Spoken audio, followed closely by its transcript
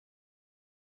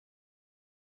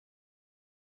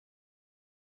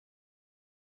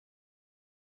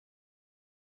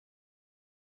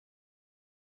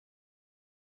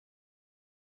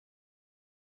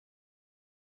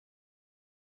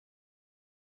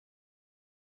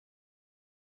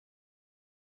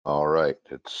All right,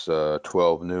 it's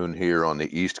 12 noon here on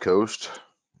the East Coast.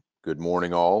 Good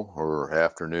morning all, or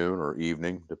afternoon or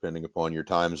evening, depending upon your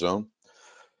time zone.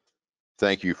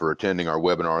 Thank you for attending our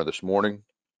webinar this morning,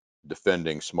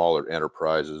 Defending Smaller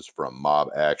Enterprises from Mob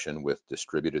Action with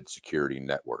Distributed Security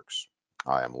Networks.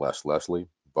 I am Les Leslie,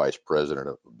 Vice President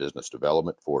of Business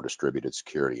Development for Distributed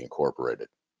Security Incorporated.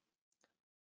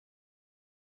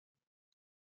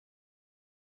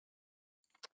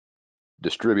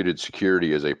 Distributed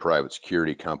Security is a private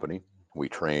security company. We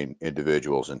train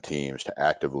individuals and teams to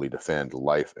actively defend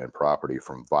life and property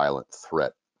from violent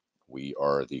threat. We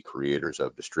are the creators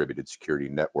of distributed security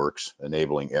networks,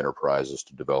 enabling enterprises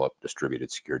to develop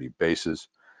distributed security bases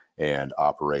and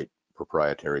operate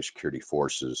proprietary security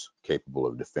forces capable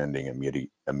of defending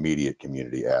immediate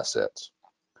community assets.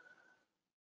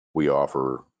 We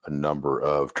offer a number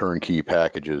of turnkey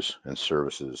packages and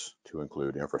services to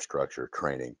include infrastructure,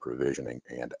 training, provisioning,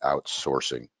 and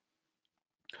outsourcing.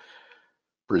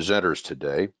 Presenters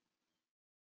today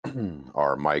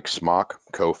are Mike Smock,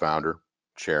 co-founder,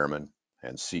 chairman,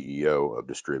 and CEO of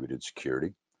Distributed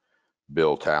Security,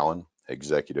 Bill Talon,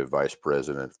 executive vice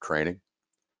president of training,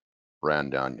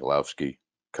 Brandon Yalowski,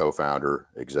 co-founder,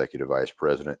 executive vice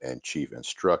president, and chief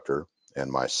instructor,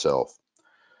 and myself.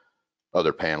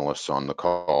 Other panelists on the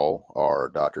call are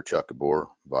Dr. Chuck DeBoer,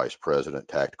 Vice President,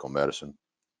 Tactical Medicine,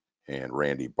 and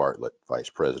Randy Bartlett, Vice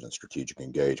President, Strategic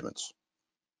Engagements.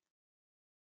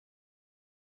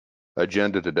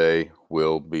 Agenda today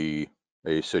will be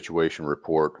a situation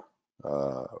report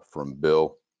from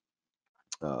Bill,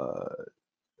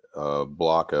 a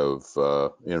block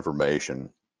of information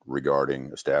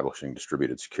regarding establishing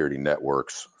distributed security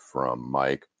networks from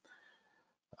Mike,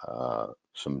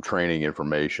 some training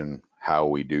information, how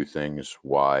we do things,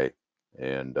 why,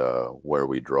 and where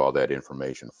we draw that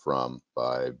information from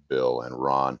by Bill and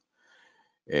Ron.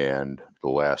 And the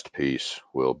last piece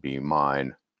will be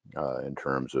mine in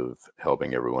terms of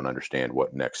helping everyone understand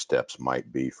what next steps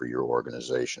might be for your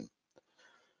organization.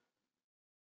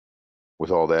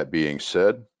 With all that being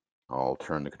said, I'll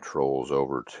turn the controls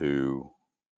over to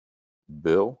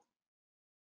Bill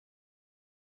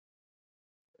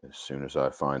as soon as I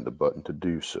find the button to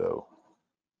do so.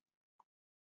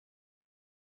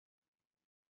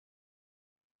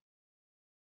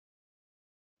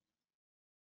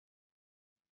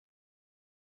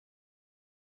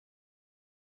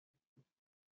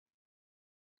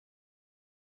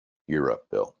 You're up,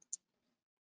 Bill.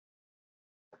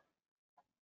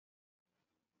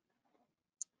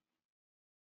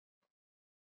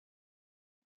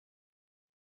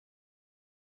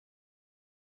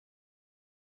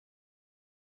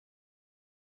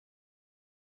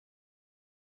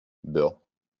 Bill?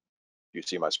 You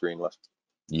see my screen, Les?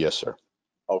 Yes, sir.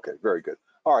 Okay, very good.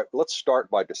 All right, let's start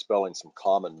by dispelling some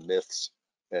common myths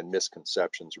and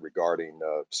misconceptions regarding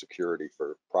security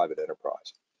for private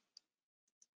enterprise.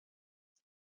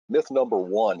 Myth number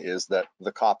one is that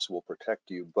the cops will protect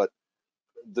you, but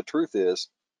the truth is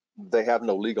they have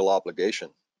no legal obligation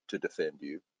to defend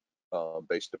you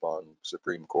based upon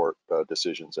Supreme Court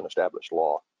decisions and established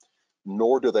law,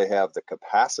 nor do they have the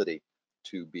capacity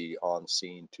to be on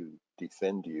scene to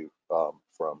defend you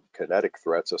from kinetic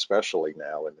threats, especially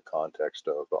now in the context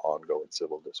of ongoing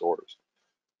civil disorders.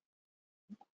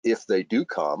 If they do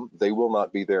come, they will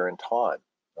not be there in time.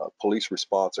 Police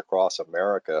response across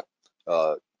America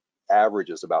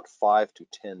averages about 5 to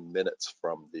 10 minutes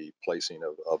from the placing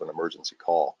of an emergency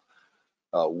call.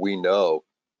 We know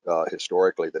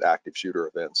historically that active shooter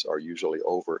events are usually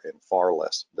over in far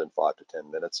less than 5 to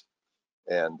 10 minutes.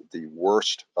 And the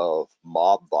worst of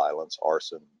mob violence,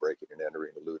 arson, breaking and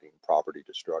entering, looting, property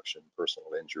destruction, personal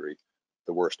injury,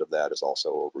 the worst of that is also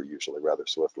over usually rather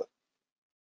swiftly.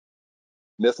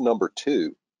 Myth number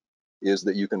two is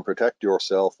that you can protect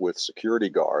yourself with security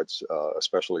guards,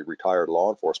 especially retired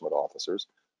law enforcement officers.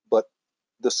 But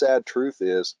the sad truth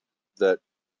is that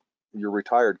your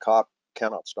retired cop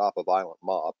cannot stop a violent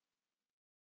mob.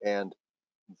 And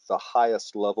the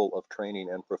highest level of training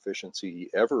and proficiency he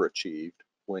ever achieved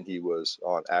when he was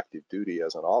on active duty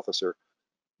as an officer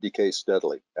decays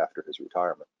steadily after his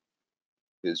retirement.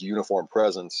 His uniform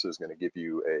presence is going to give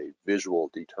you a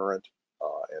visual deterrent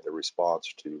and a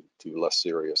response to less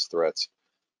serious threats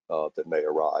that may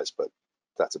arise, but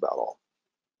that's about all.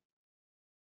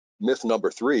 Myth number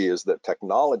three is that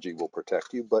technology will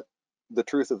protect you, but the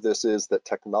truth of this is that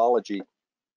technology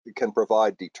can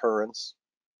provide deterrence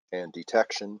and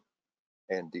detection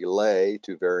and delay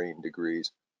to varying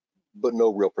degrees, but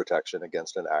no real protection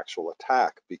against an actual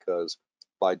attack, because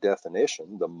by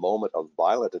definition, the moment a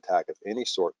violent attack of any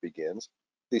sort begins,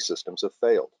 these systems have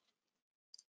failed.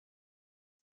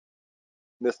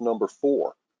 Myth number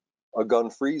 4, a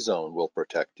gun-free zone will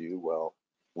protect you. Well,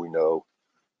 we know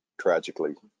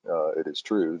tragically it is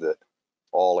true that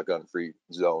all a gun-free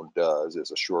zone does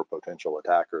is assure potential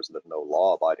attackers that no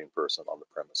law-abiding person on the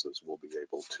premises will be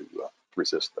able to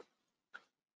resist them.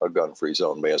 A gun-free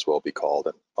zone may as well be called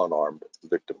an unarmed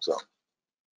victim zone.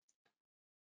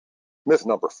 Myth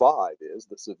number 5 is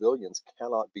that civilians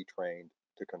cannot be trained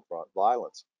to confront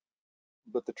violence.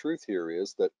 But the truth here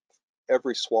is that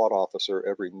every SWAT officer,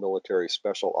 every military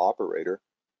special operator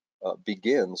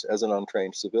begins as an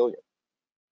untrained civilian.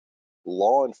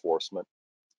 Law enforcement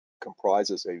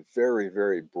comprises a very,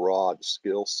 very broad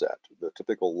skill set. The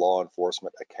typical law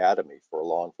enforcement academy for a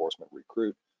law enforcement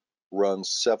recruit runs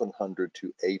 700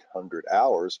 to 800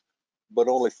 hours, but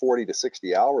only 40 to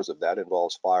 60 hours of that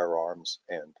involves firearms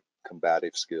and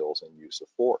combative skills and use of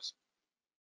force.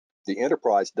 The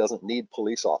enterprise doesn't need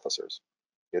police officers.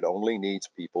 It only needs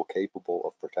people capable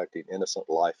of protecting innocent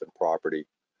life and property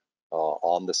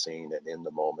on the scene and in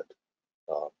the moment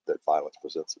that violence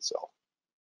presents itself.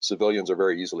 Civilians are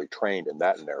very easily trained in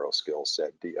that narrow skill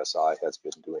set. DSI has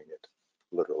been doing it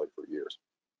literally for years.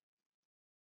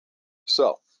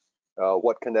 So,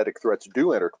 what kinetic threats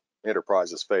do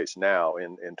enterprises face now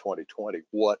in 2020?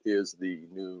 What is the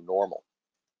new normal?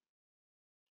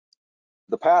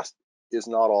 The past is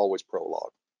not always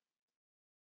prologue.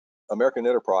 American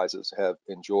enterprises have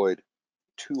enjoyed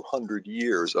 200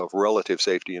 years of relative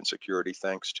safety and security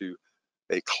thanks to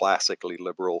a classically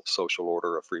liberal social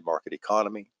order, a free market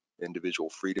economy, individual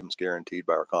freedoms guaranteed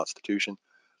by our Constitution,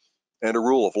 and a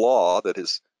rule of law that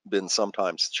has been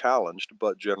sometimes challenged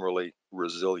but generally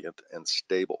resilient and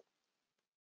stable.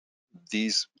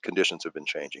 These conditions have been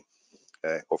changing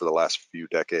over the last few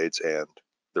decades, and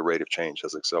the rate of change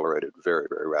has accelerated very,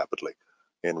 very rapidly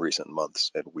in recent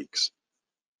months and weeks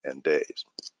and days.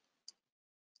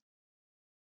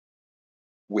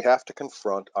 We have to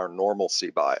confront our normalcy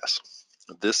bias.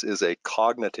 This is a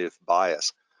cognitive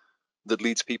bias that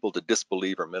leads people to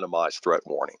disbelieve or minimize threat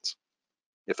warnings.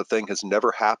 If a thing has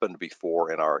never happened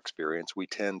before in our experience, we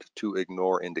tend to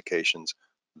ignore indications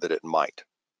that it might.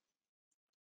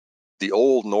 The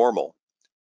old normal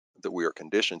that we are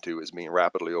conditioned to is being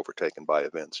rapidly overtaken by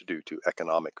events due to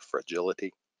economic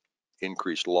fragility,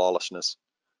 increased lawlessness,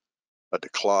 a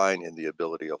decline in the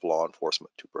ability of law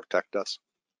enforcement to protect us,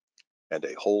 and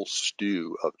a whole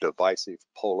stew of divisive,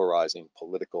 polarizing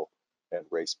political and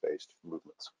race-based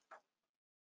movements.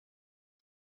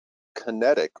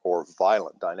 Kinetic or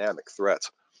violent dynamic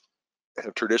threats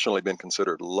have traditionally been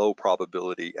considered low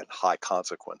probability and high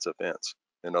consequence events.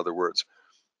 In other words,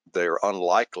 they are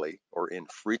unlikely or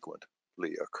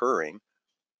infrequently occurring,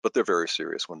 but they're very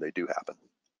serious when they do happen.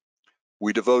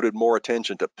 We devoted more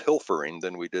attention to pilfering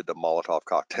than we did to Molotov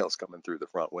cocktails coming through the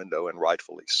front window, and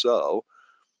rightfully so,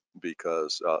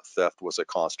 because theft was a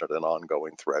constant and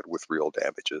ongoing threat with real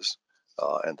damages,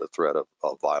 and the threat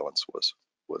of violence was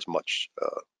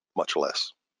much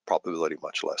less, probability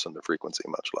much less, and the frequency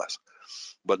much less.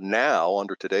 But now,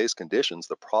 under today's conditions,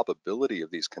 the probability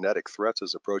of these kinetic threats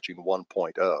is approaching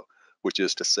 1.0, which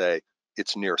is to say,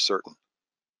 it's near certain.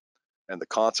 And the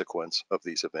consequence of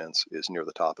these events is near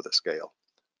the top of the scale.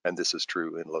 And this is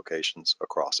true in locations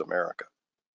across America.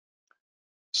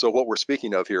 So what we're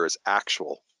speaking of here is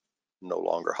actual, no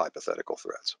longer hypothetical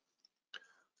threats.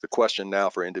 The question now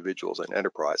for individuals and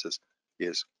enterprises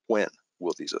is, when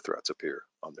will these threats appear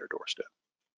on their doorstep?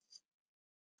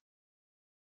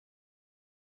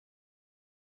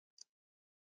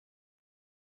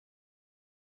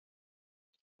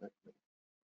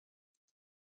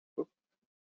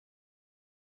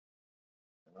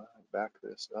 And I back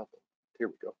this up. Here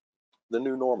we go. The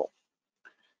new normal.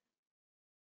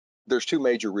 There's two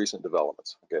major recent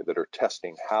developments, okay, that are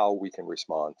testing how we can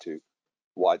respond to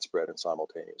widespread and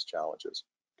simultaneous challenges.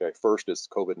 Okay, first is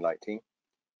COVID-19,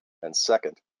 and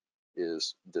second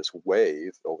is this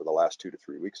wave over the last 2 to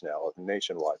 3 weeks now of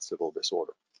nationwide civil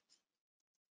disorder.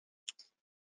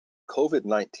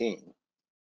 COVID-19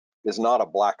 is not a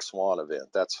black swan event.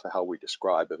 That's how we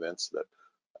describe events that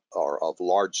are of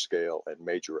large scale and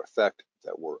major effect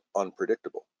that were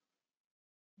unpredictable.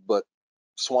 But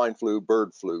swine flu,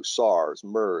 bird flu, SARS,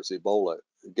 MERS, Ebola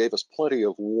gave us plenty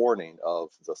of warning of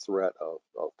the threat of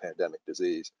pandemic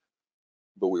disease,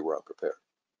 but we were unprepared.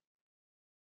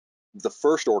 The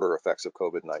first order effects of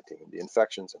COVID-19, the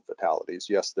infections and fatalities,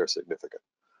 yes, they're significant,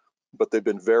 but they've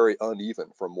been very uneven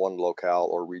from one locale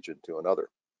or region to another.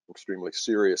 Extremely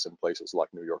serious in places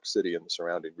like New York City and the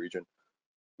surrounding region,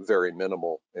 very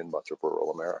minimal in much of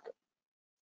rural America.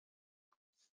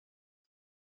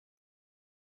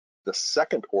 The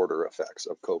second order effects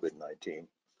of COVID-19,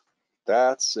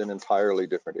 that's an entirely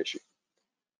different issue.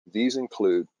 These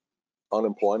include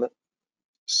unemployment,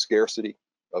 scarcity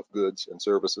of goods and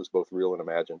services, both real and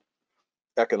imagined,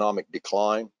 economic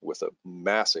decline with a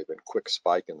massive and quick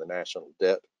spike in the national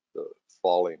debt, the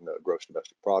falling gross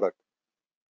domestic product,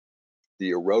 the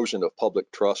erosion of public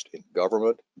trust in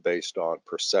government based on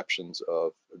perceptions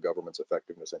of the government's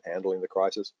effectiveness in handling the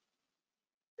crisis,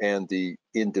 and the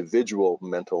individual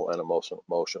mental and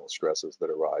emotional stresses that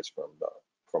arise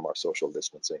from our social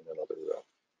distancing and other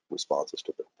responses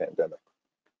to the pandemic.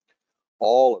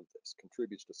 All of this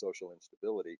contributes to social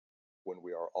instability when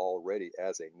we are already,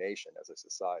 as a nation, as a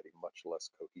society, much less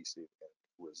cohesive and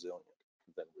resilient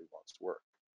than we once were.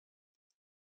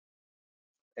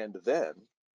 And then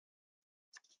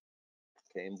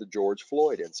came the George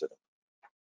Floyd incident,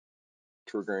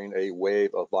 triggering a wave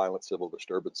of violent civil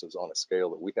disturbances on a scale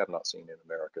that we have not seen in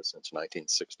America since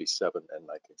 1967 and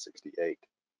 1968.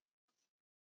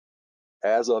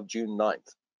 As of June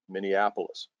 9th,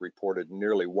 Minneapolis reported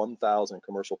nearly 1,000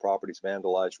 commercial properties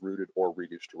vandalized, looted, or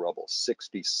reduced to rubble,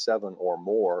 67 or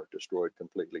more destroyed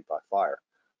completely by fire.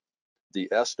 The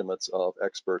estimates of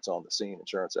experts on the scene,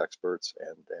 insurance experts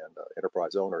and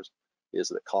enterprise owners, is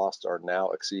that costs are now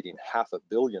exceeding $500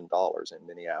 million in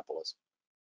Minneapolis,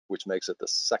 which makes it the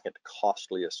second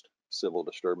costliest civil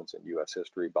disturbance in U.S.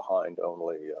 history, behind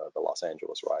only the Los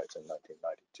Angeles riots in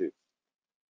 1992.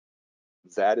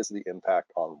 That is the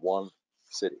impact on one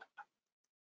city.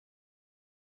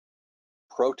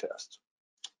 Protests,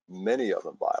 many of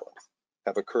them violent,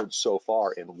 have occurred so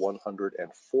far in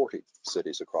 140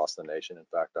 cities across the nation. In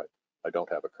fact, I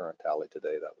don't have a current tally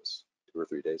today. That was 2 or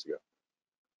 3 days ago.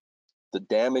 The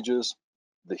damages,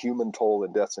 the human toll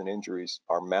and deaths and injuries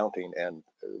are mounting, and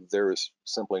there is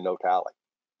simply no tally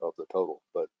of the total.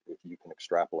 But if you can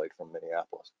extrapolate from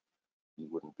Minneapolis, you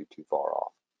wouldn't be too far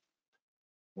off.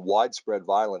 Widespread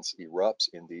violence erupts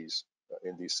in these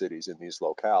cities, in these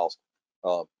locales,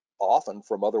 often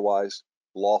from otherwise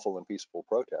lawful and peaceful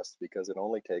protests, because it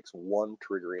only takes one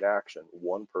triggering action,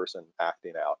 one person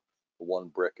acting out, one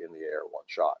brick in the air, one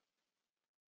shot.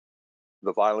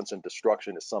 The violence and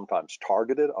destruction is sometimes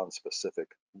targeted on specific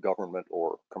government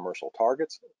or commercial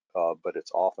targets, but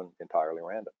it's often entirely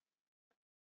random.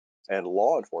 And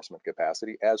law enforcement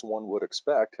capacity, as one would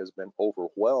expect, has been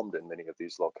overwhelmed in many of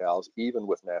these locales, even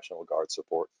with National Guard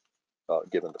support,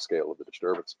 given the scale of the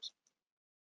disturbances.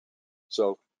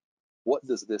 So what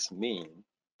does this mean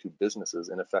to businesses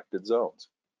in affected zones?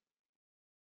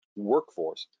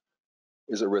 Workforce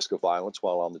is at risk of violence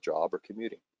while on the job or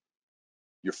commuting.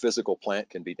 Your physical plant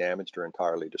can be damaged or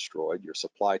entirely destroyed. Your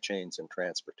supply chains and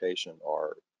transportation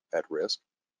are at risk.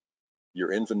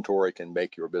 Your inventory can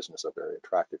make your business a very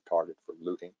attractive target for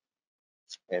looting.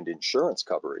 And insurance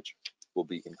coverage will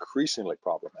be increasingly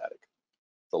problematic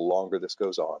the longer this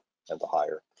goes on and the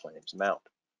higher claims mount.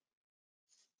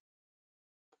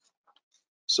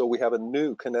 So we have a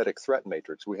new kinetic threat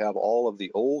matrix. We have all of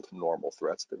the old normal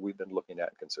threats that we've been looking at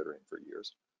and considering for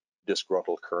years.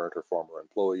 Disgruntled current or former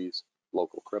employees,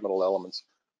 local criminal elements,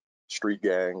 street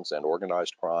gangs and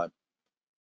organized crime,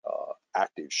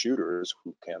 active shooters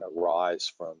who can arise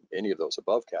from any of those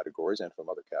above categories and from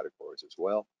other categories as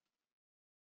well.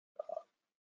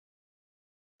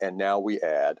 And now we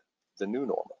add the new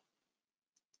normal.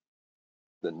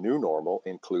 The new normal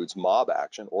includes mob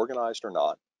action, organized or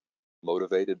not,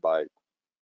 motivated by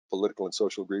political and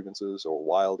social grievances or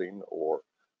wilding,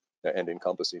 and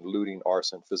encompassing looting,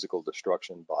 arson, physical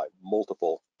destruction by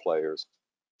multiple players,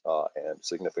 and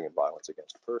significant violence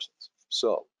against persons.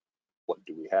 So what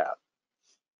do we have?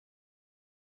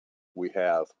 We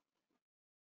have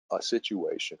a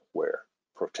situation where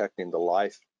protecting the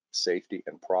life, safety,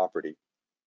 and property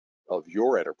of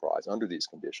your enterprise under these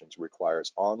conditions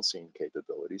requires on-scene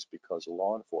capabilities, because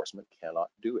law enforcement cannot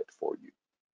do it for you.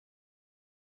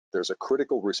 There's a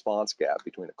critical response gap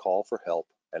between a call for help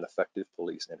and effective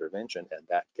police intervention, and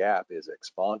that gap is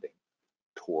expanding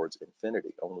towards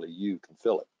infinity. Only you can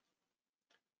fill it.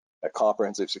 A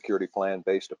comprehensive security plan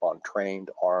based upon trained,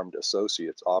 armed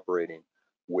associates operating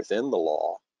within the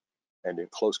law and in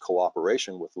close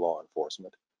cooperation with law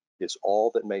enforcement is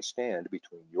all that may stand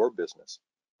between your business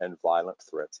and violent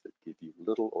threats that give you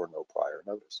little or no prior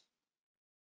notice.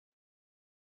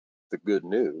 The good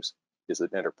news is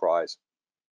that enterprise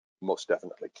most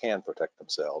definitely can protect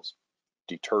themselves,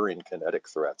 deterring kinetic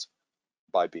threats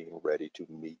by being ready to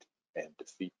meet and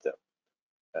defeat them.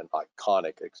 An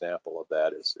iconic example of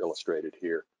that is illustrated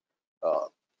here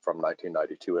from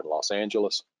 1992 in Los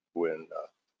Angeles, when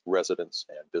residents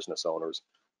and business owners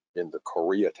in the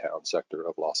Koreatown sector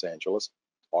of Los Angeles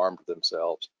armed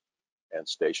themselves and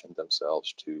stationed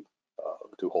themselves to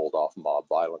hold off mob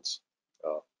violence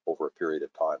over over a period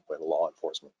of time when law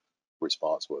enforcement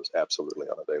response was absolutely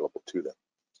unavailable to them.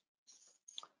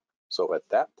 So at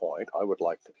that point, I would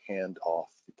like to hand off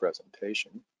the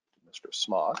presentation to Mr.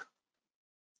 Smock.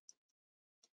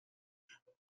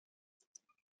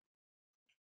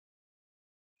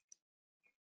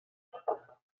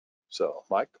 So,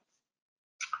 Mike.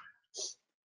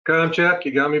 Com check,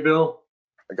 you got me, Bill?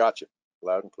 I got you,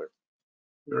 loud and clear.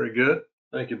 Very good.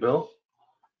 Thank you, Bill.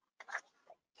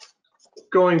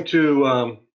 Going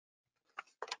to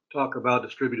talk about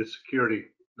distributed security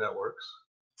networks,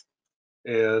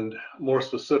 and more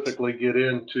specifically get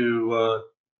into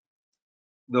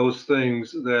those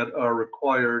things that are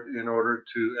required in order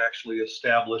to actually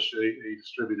establish a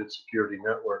distributed security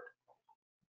network.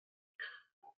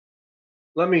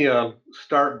 Let me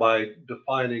start by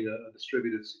defining a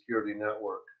distributed security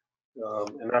network.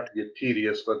 And not to get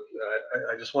tedious, but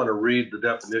I just want to read the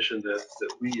definition that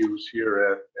we use here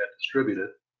at Distributed.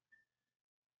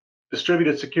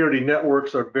 Distributed security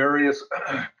networks are various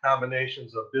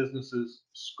combinations of businesses,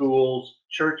 schools,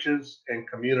 churches, and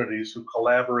communities who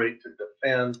collaborate to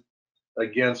defend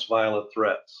against violent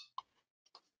threats.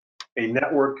 A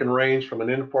network can range from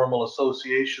an informal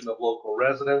association of local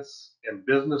residents and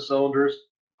business owners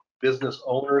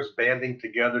banding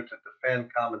together to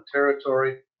defend common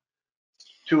territory,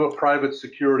 to a private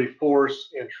security force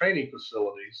and training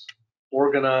facilities,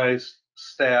 organized,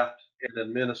 staffed, and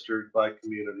administered by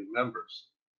community members.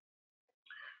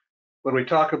 When we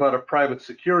talk about a private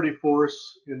security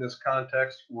force in this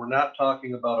context, we're not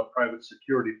talking about a private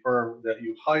security firm that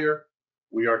you hire.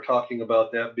 We are talking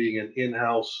about that being an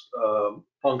in-house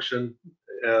function,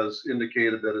 as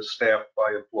indicated, that is staffed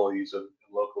by employees and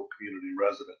local community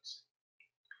residents.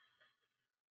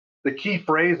 The key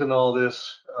phrase in all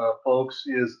this, folks,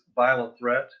 is violent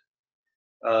threat.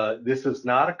 This is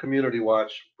not a community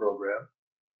watch program.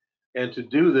 And to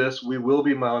do this, we will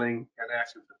be mounting an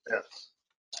active defense.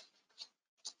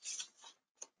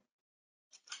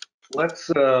 Let's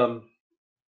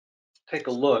take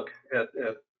a look at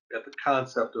the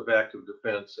concept of active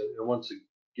defense, and once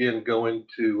again go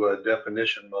into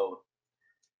definition mode.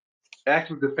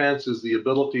 Active defense is the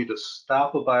ability to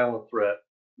stop a violent threat,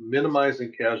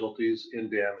 minimizing casualties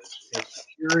and damage, and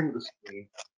securing the scene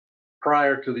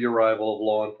prior to the arrival of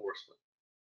law enforcement.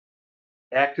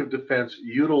 Active defense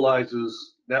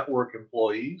utilizes network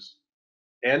employees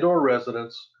and/or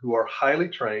residents who are highly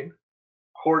trained,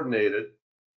 coordinated,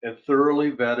 and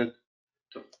thoroughly vetted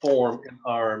to form an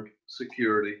armed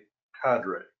security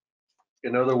cadre.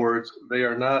 In other words, they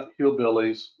are not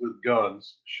hillbillies with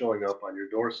guns showing up on your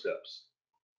doorsteps.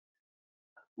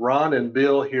 Ron and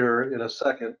Bill here in a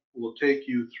second will take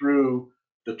you through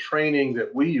the training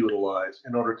that we utilize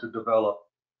in order to develop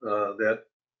that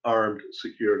armed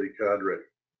security cadre.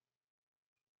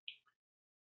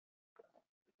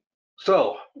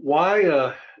 So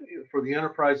why, for the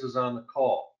enterprises on the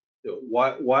call,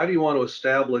 why do you want to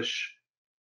establish,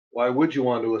 why would you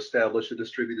want to establish a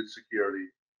distributed security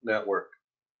network?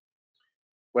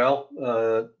 Well,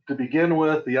 to begin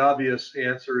with, the obvious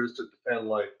answer is to defend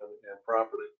life and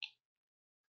property.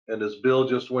 And as Bill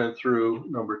just went through,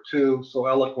 number two, so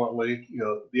eloquently,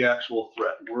 the actual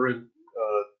threat. We're in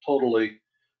totally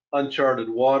uncharted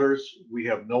waters. We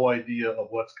have no idea of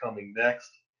what's coming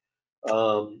next.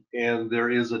 And there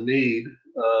is a need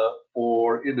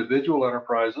for individual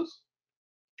enterprises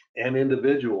and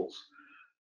individuals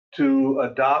to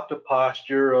adopt a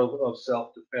posture of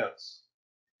self-defense,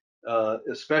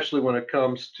 especially when it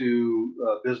comes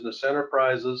to business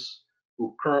enterprises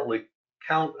who currently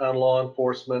count on law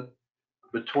enforcement.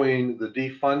 Between the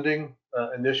defunding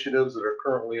initiatives that are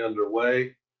currently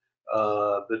underway,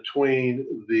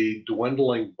 between the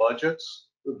dwindling budgets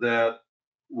that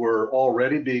were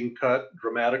already being cut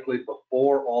dramatically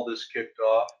before all this kicked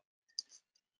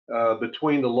off,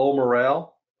 between the low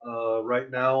morale right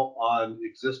now on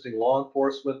existing law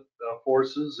enforcement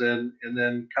forces, and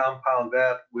then compound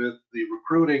that with the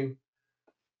recruiting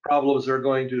problems they're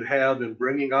going to have in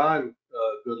bringing on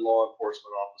good law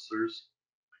enforcement officers.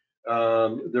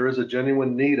 There is a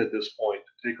genuine need at this point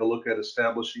to take a look at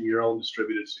establishing your own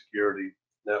distributed security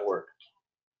network.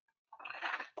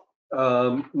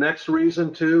 Next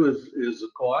reason too is the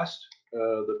cost.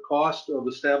 The cost of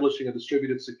establishing a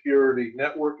distributed security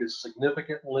network is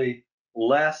significantly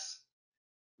less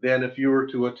than if you were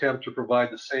to attempt to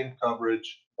provide the same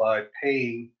coverage by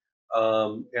paying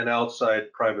an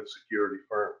outside private security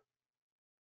firm.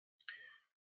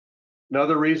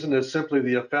 Another reason is simply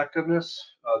the effectiveness,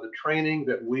 the training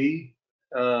that we,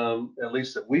 at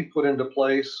least that we put into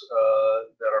place,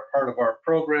 that are part of our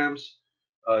programs,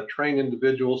 train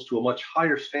individuals to a much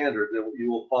higher standard than what you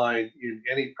will find in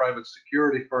any private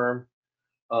security firm.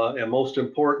 And most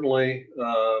importantly,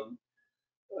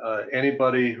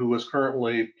 anybody who is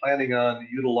currently planning on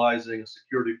utilizing a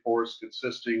security force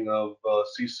consisting of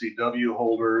CCW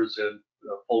holders and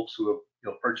folks who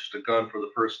have purchased a gun for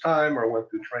the first time or went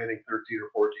through training 13 or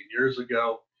 14 years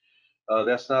ago,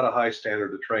 that's not a high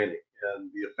standard of training.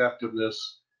 And the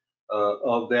effectiveness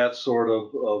of that sort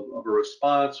of a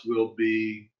response will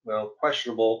be, well,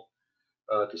 questionable,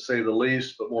 to say the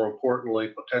least, but more importantly,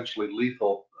 potentially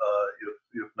lethal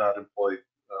if not employed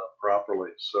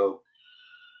properly. So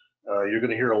you're going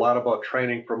to hear a lot about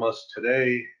training from us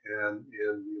today and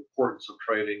the importance of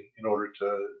training in order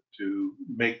to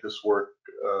make this work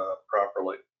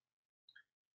properly.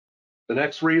 The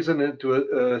next reason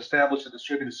to establish a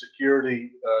distributed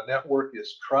security network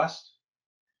is trust.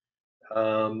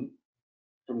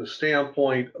 From the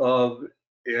standpoint of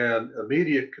an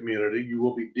immediate community, you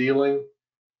will be dealing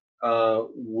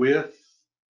with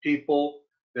people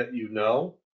that you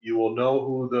know. You will know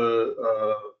who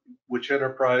which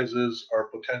enterprises are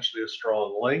potentially a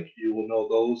strong link. You will know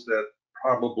those that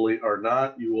probably are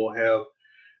not. You will have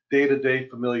day-to-day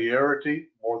familiarity,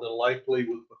 more than likely,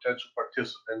 with potential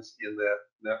participants in that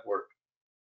network.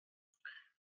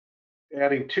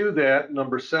 Adding to that,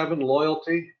 number 7,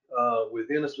 loyalty.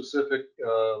 Within a specific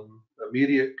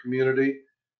immediate community,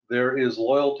 there is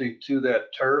loyalty to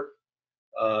that turf.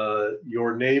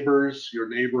 Your neighbors, your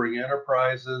neighboring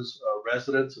enterprises,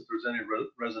 residents, if there's any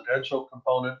residential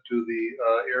component to the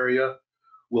area,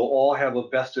 will all have a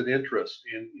vested interest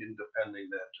in defending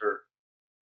that turf.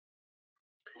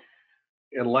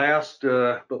 And last,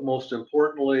 but most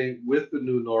importantly, with the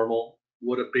new normal,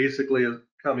 what it basically is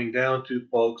coming down to,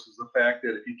 folks, is the fact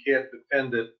that if you can't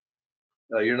defend it,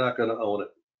 you're not going to own it.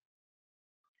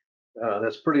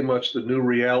 That's pretty much the new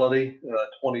reality,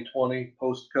 2020,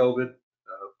 post-COVID,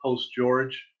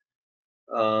 post-George.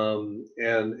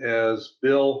 And as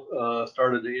Bill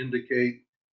started to indicate,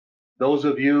 those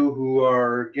of you who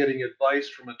are getting advice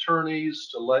from attorneys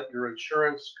to let your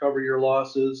insurance cover your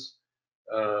losses,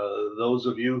 those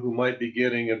of you who might be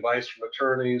getting advice from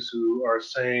attorneys who are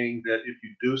saying that if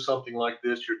you do something like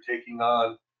this, you're taking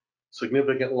on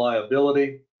significant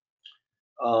liability,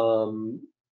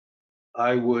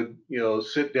 I would,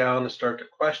 sit down and start to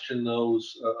question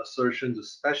those assertions,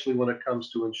 especially when it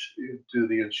comes to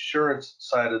the insurance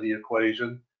side of the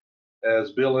equation.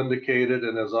 As Bill indicated,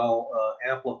 and as I'll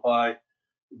amplify,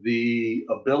 the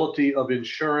ability of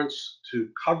insurance to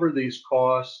cover these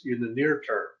costs in the near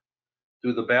term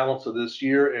through the balance of this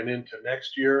year and into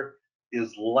next year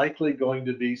is likely going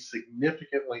to be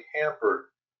significantly hampered,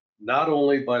 not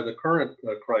only by the current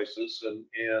crisis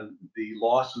and the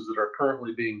losses that are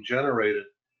currently being generated,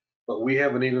 but we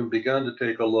haven't even begun to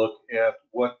take a look at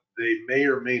what they may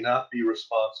or may not be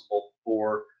responsible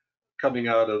for coming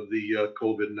out of the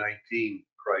COVID-19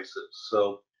 crisis.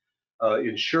 So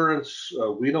insurance,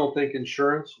 we don't think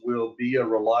insurance will be a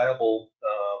reliable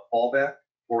fallback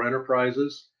for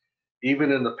enterprises.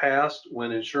 Even in the past,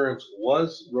 when insurance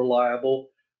was reliable,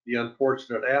 the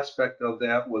unfortunate aspect of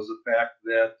that was the fact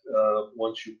that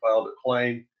once you filed a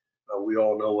claim, we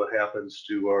all know what happens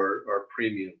to our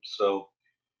premiums. So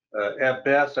at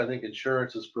best, I think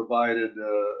insurance has provided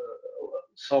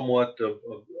somewhat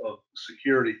of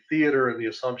security theater in the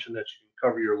assumption that you can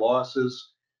cover your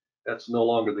losses. That's no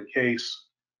longer the case.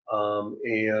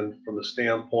 And from the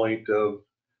standpoint of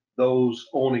those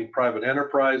owning private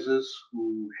enterprises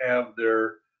who have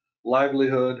their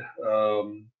livelihood,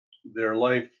 their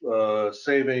life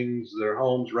savings, their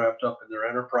homes wrapped up in their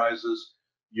enterprises,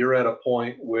 you're at a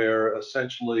point where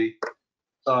essentially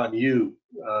it's on you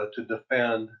to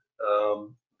defend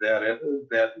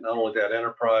that not only that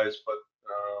enterprise, but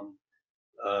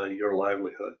your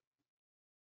livelihood.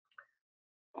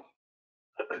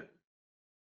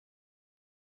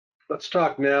 Let's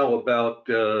talk now about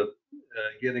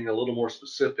getting a little more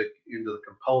specific into the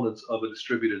components of a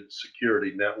distributed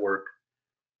security network.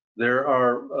 There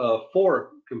are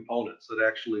 4 components that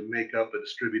actually make up a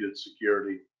distributed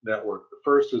security network. The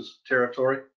first is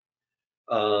territory.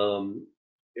 And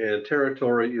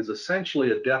territory is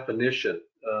essentially a definition,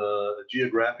 a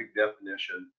geographic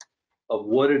definition of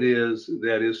what it is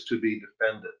that is to be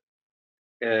defended.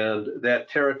 And that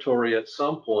territory at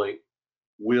some point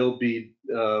will be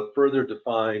further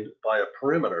defined by a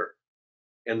perimeter.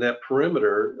 And that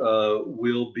perimeter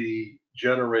will be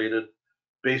generated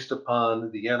based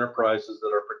upon the enterprises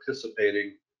that are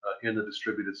participating in the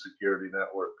distributed security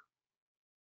network.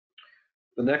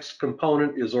 The next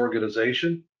component is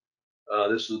organization.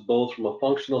 This is both from a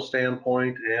functional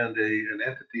standpoint and an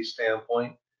entity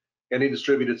standpoint. Any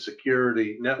distributed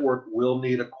security network will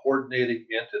need a coordinating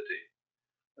entity.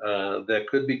 That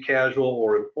could be casual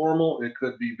or informal. It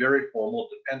could be very formal,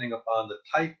 depending upon the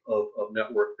type of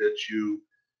network that you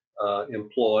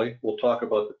employ. We'll talk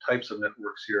about the types of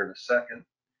networks here in a second.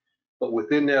 But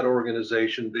within that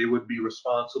organization, they would be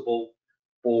responsible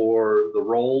for the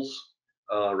roles,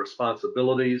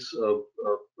 responsibilities of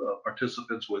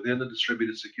participants within the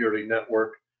distributed security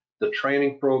network, the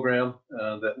training program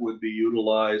that would be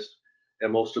utilized,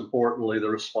 and most importantly, the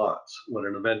response. When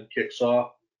an event kicks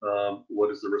off,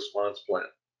 what is the response plan?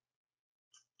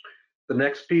 The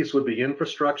next piece would be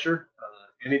infrastructure.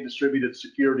 Any distributed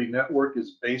security network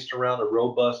is based around a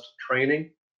robust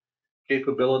training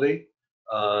capability.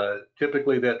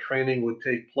 Typically, that training would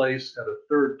take place at a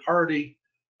third-party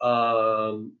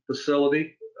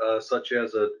facility, such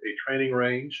as a training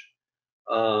range.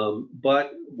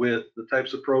 But with the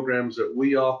types of programs that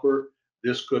we offer,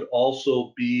 this could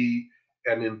also be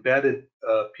an embedded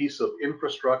piece of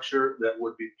infrastructure that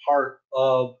would be part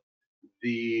of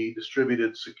the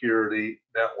distributed security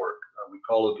network. We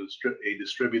call it a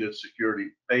distributed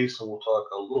security base, and we'll talk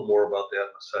a little more about that in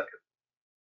a second.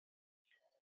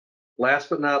 Last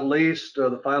but not least,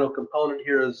 the final component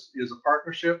here is a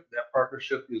partnership. That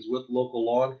partnership is with local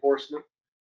law enforcement.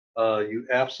 You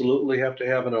absolutely have to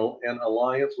have an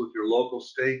alliance with your local,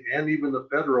 state, and even the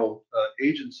federal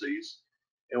agencies.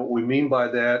 And what we mean by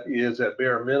that is, at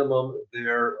bare minimum,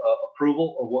 their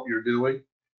approval of what you're doing,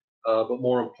 but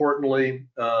more importantly,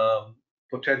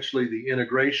 potentially the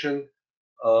integration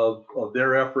of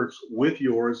their efforts with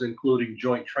yours, including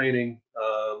joint training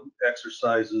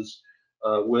exercises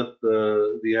with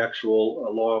the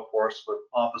actual law enforcement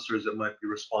officers that might be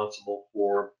responsible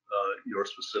for your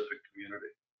specific community.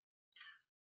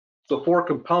 So 4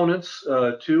 components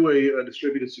to a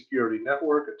distributed security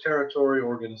network: a territory,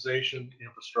 organization,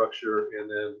 infrastructure, and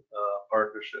then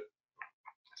partnership.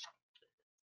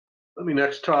 Let me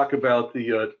next talk about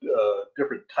the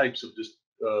different types of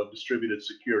distributed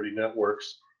security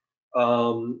networks.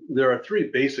 There are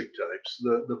 3 basic types.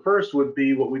 The first would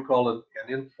be what we call an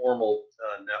informal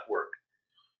network.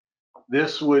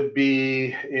 This would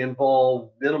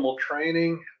involve minimal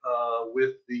training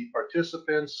with the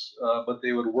participants, but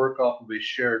they would work off of a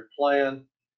shared plan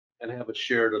and have a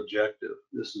shared objective.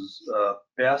 This is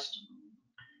best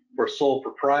for sole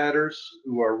proprietors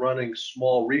who are running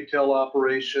small retail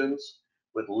operations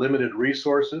with limited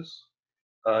resources.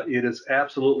 It is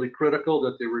absolutely critical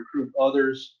that they recruit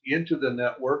others into the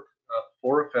network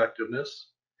for effectiveness.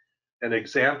 An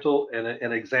example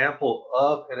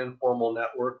of an informal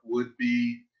network would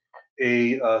be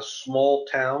a small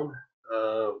town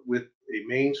with a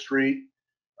main street,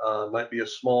 might be a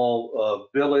small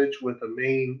village with a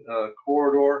main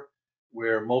corridor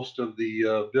where most of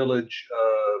the village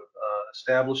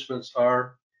establishments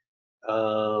are.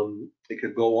 It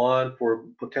could go on for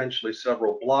potentially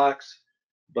several blocks,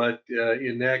 but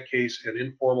in that case, an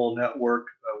informal network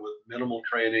with minimal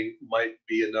training might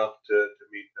be enough to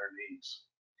meet their needs.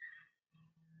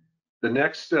 The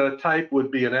next type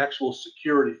would be an actual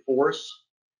security force.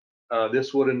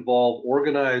 This would involve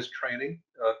organized training,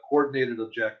 coordinated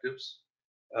objectives,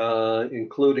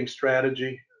 including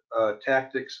strategy,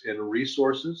 tactics, and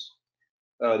resources.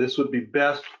 This would be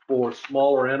best for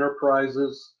smaller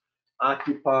enterprises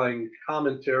occupying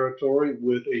common territory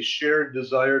with a shared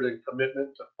desire and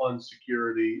commitment to fund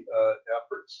security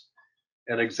efforts.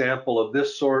 An example of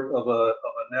this sort of a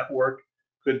network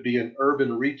could be an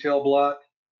urban retail block,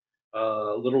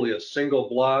 literally a single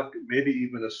block, maybe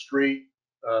even a street,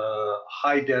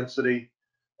 high density,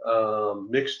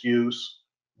 mixed use,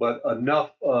 but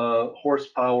enough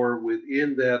horsepower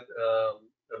within that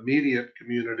immediate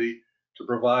community to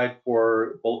provide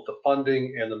for both the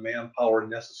funding and the manpower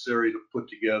necessary to put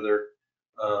together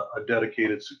a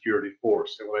dedicated security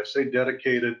force. And when I say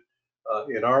dedicated,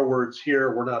 in our words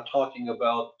here, we're not talking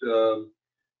about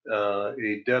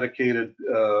a dedicated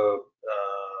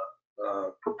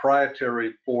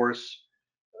proprietary force.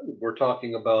 We're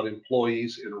talking about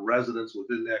employees and residents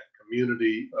within that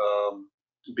community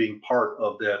being part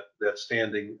of that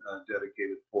standing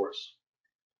dedicated force.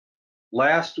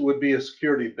 Last would be a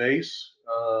security base.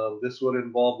 This would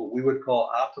involve what we would call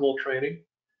optimal training.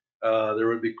 There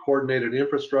would be coordinated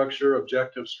infrastructure,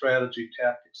 objective, strategy,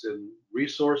 tactics, and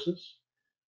resources.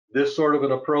 This sort of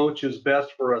an approach is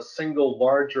best for a single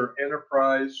larger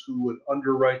enterprise who would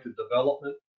underwrite the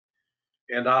development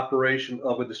and operation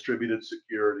of a distributed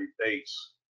security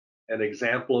base. An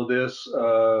example of this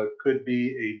could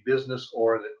be a business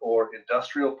or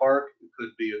industrial park. It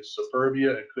could be in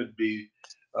suburbia. It could be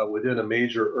within a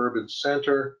major urban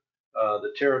center.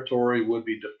 The territory would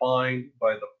be defined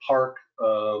by the park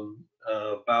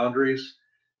boundaries,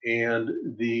 and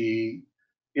the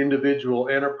individual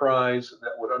enterprise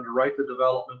that would underwrite the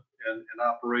development and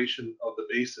operation of the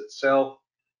base itself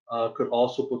could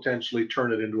also potentially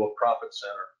turn it into a profit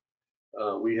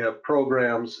center. We have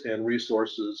programs and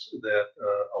resources that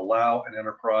allow an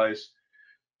enterprise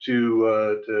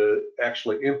to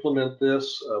actually implement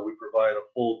this. We provide a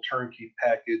full turnkey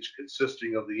package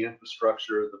consisting of the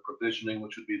infrastructure, the provisioning,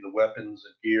 which would be the weapons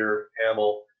and gear,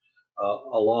 ammo,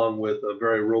 along with a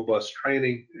very robust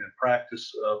training and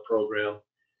practice program,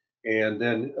 and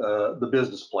then the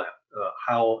business plan,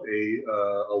 how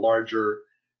a larger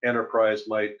enterprise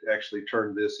might actually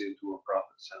turn this into a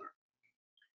profit center.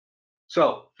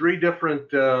 So 3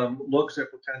 different looks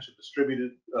at potential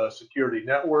distributed security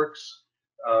networks,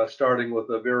 starting with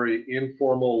a very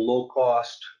informal,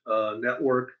 low-cost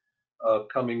network,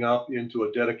 coming up into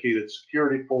a dedicated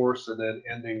security force, and then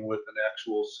ending with an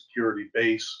actual security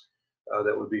base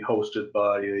that would be hosted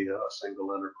by a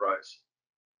single enterprise.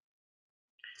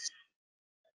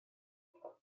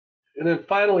 And then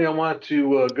finally, I want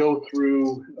to go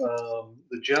through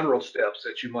the general steps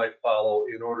that you might follow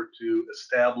in order to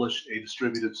establish a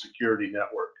distributed security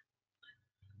network.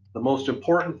 The most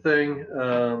important thing,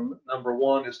 number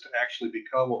 1, is to actually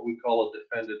become what we call a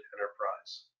defended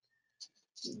enterprise.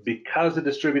 Because a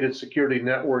distributed security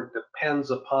network depends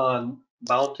upon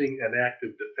mounting an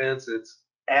active defense, it's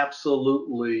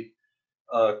absolutely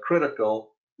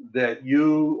critical that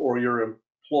you or your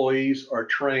employees are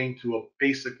trained to a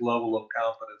basic level of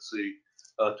competency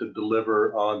to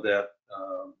deliver on that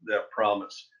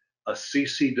promise. A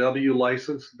CCW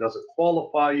license doesn't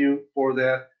qualify you for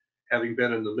that. Having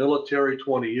been in the military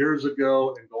 20 years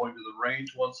ago and going to the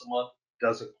range once a month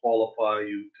doesn't qualify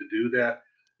you to do that.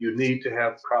 You need to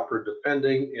have proper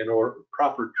defending or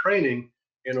proper training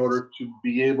in order to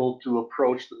be able to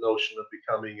approach the notion of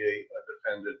becoming a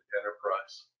defended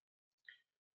enterprise.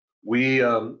 We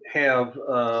have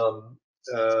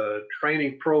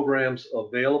training programs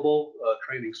available,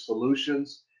 training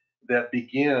solutions that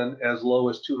begin as low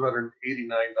as $289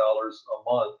 a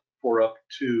month for up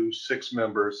to 6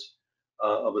 members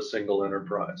of a single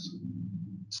enterprise.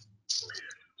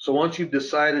 So once you've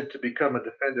decided to become a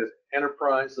defended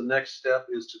enterprise, the next step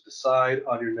is to decide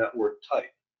on your network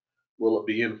type. Will it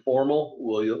be informal?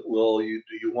 Do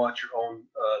you want your own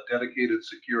dedicated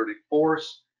security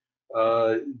force?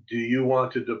 Do you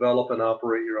want to develop and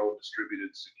operate your own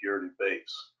distributed security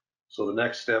base? So the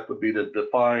next step would be to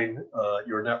define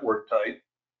your network type,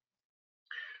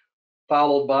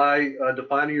 followed by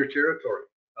defining your territory.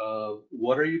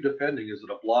 What are you defending? Is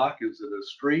it a block? Is it a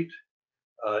street?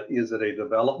 Is it a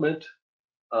development?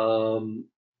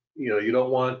 You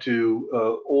don't want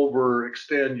to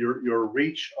overextend your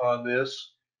reach on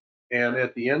this. And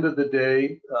at the end of the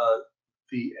day,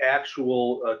 the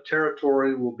actual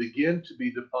territory will begin to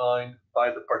be defined by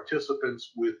the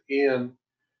participants within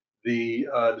the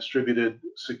distributed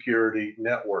security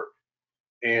network.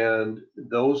 And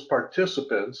those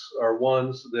participants are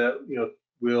ones that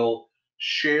will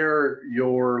share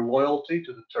your loyalty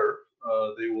to the turf.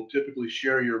 They will typically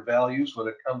share your values when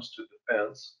it comes to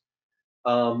defense.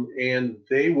 And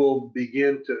they will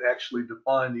begin to actually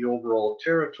define the overall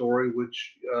territory,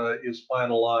 which is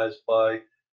finalized by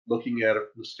looking at it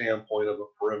from the standpoint of a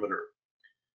perimeter.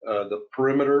 The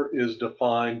perimeter is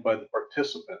defined by the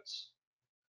participants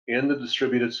in the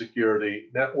distributed security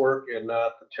network and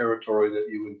not the territory that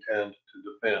you intend to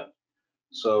defend.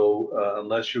 So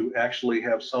unless you actually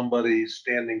have somebody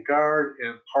standing guard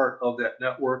and part of that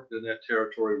network, then that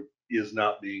territory is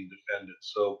not being defended.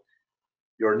 So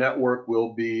your network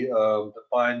will be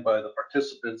defined by the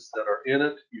participants that are in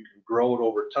it. You can grow it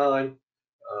over time,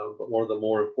 but one of the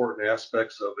more important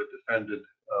aspects of a defended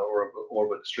or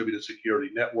of a distributed security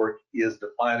network is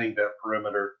defining that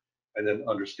perimeter and then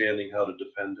understanding how to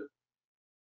defend it.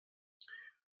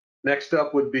 Next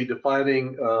up would be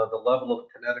defining the level of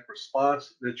kinetic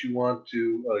response that you want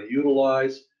to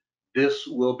utilize. This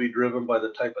will be driven by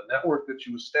the type of network that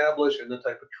you establish and the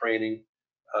type of training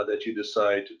that you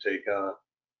decide to take on.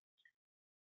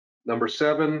 Number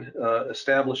 7,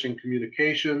 establishing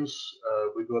communications.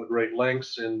 We go to great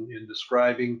lengths in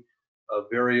describing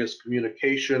various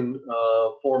communication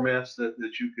formats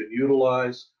that you can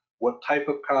utilize. What type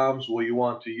of comms will you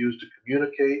want to use to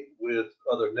communicate with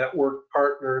other network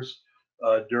partners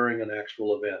during an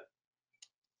actual event?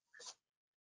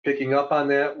 Picking up on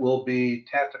that will be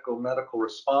tactical medical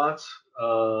response.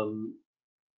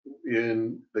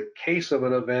 In the case of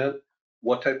an event,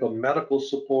 what type of medical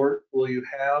support will you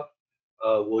have?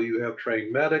 Will you have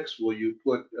trained medics? Will you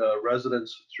put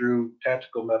residents through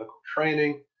tactical medical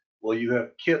training? Will you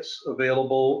have kits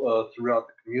available throughout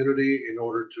the community in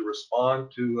order to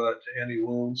respond to any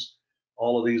wounds?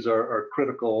 All of these are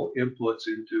critical inputs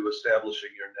into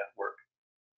establishing your network.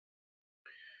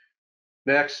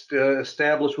 Next,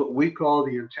 establish what we call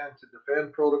the intent to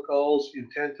defend protocols.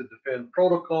 Intent to defend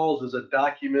protocols is a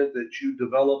document that you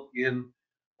develop in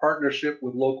partnership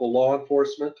with local law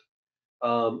enforcement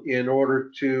in order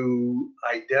to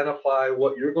identify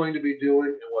what you're going to be doing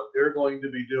and what they're going to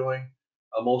be doing.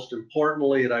 Most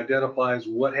importantly, it identifies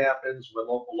what happens when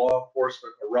local law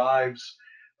enforcement arrives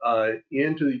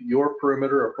into your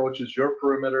perimeter, approaches your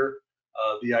perimeter.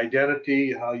 The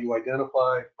identity, how you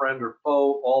identify friend or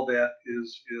foe, all that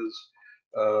is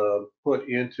put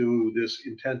into this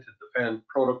intent to defend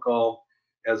protocol.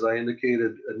 As I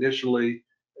indicated initially,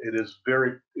 it is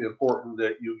very important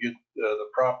that you get the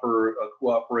proper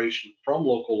cooperation from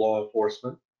local law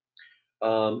enforcement.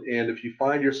 And if you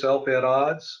find yourself at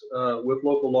odds with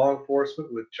local law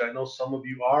enforcement, which I know some of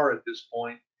you are at this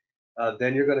point,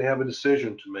 then you're going to have a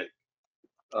decision to make.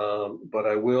 But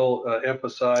I will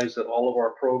emphasize that all of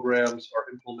our programs are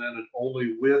implemented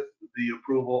only with the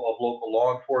approval of local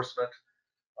law enforcement.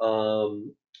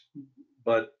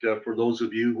 But for those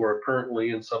of you who are currently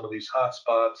in some of these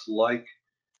hotspots like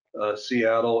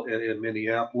Seattle and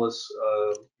Minneapolis,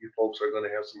 you folks are going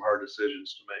to have some hard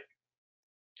decisions to make.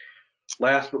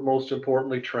 Last but most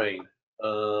importantly, train.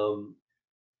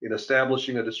 In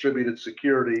establishing a distributed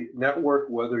security network,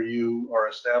 whether you are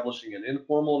establishing an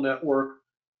informal network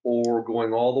or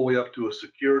going all the way up to a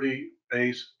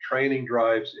security-based training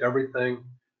drives everything,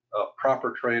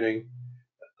 proper training.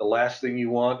 The last thing you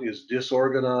want is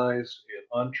disorganized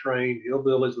and untrained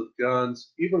hillbillies with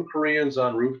guns, even Koreans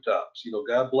on rooftops. You know,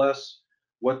 God bless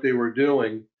what they were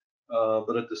doing,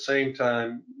 but at the same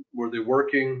time, were they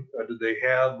working? Did they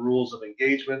have rules of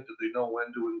engagement? Did they know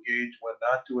when to engage, when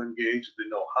not to engage? Did they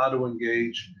know how to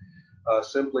engage?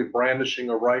 Simply brandishing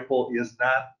a rifle is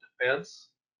not defense.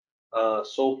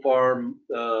 So far,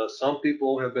 some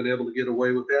people have been able to get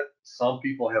away with it. Some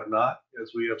people have not,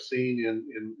 as we have seen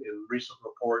in recent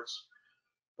reports.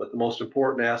 But the most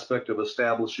important aspect of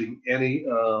establishing any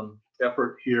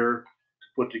effort here to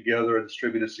put together a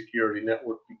distributed security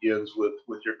network begins with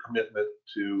your commitment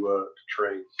to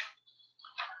train.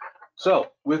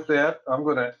 So with that, I'm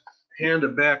going to hand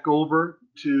it back over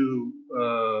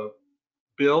to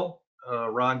Bill,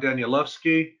 Ron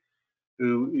Danielewski,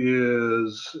 who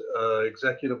is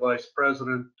Executive Vice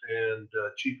President and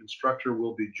Chief Instructor,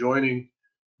 will be joining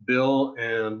Bill,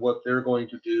 and what they're going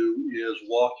to do is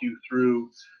walk you through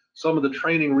some of the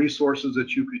training resources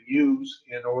that you could use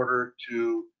in order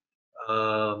to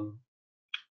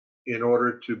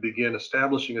begin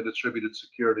establishing a distributed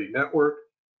security network.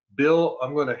 Bill,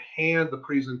 I'm going to hand the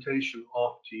presentation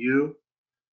off to you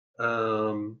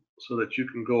so that you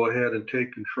can go ahead and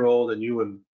take control, and you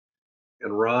and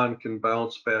Ron can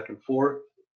bounce back and forth.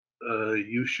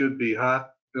 You should be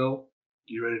hot, Bill.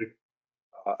 You ready to?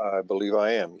 I believe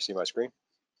I am. You see my screen?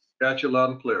 Got you loud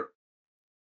and clear.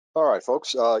 All right,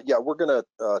 folks. Yeah, we're going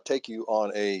to take you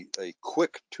on a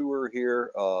quick tour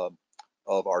here of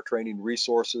our training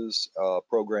resources,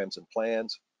 programs, and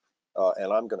plans.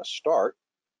 And I'm going to start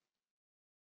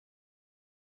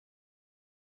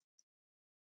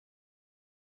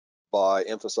by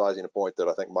emphasizing a point that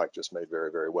I think Mike just made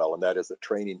very, very well, and that is that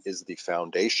training is the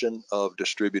foundation of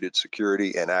distributed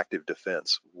security and active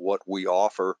defense. What we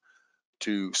offer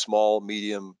to small,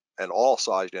 medium, and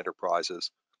all-sized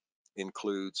enterprises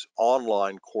includes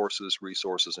online courses,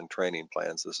 resources, and training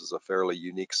plans. This is a fairly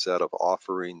unique set of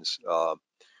offerings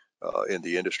in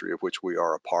the industry of which we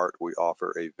are a part. We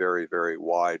offer a very, very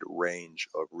wide range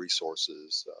of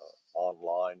resources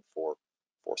online for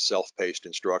self-paced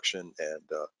instruction and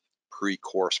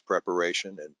pre-course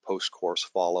preparation and post-course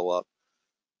follow-up,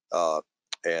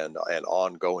 and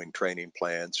ongoing training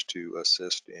plans to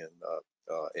assist in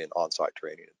on-site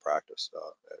training and practice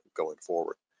going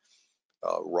forward.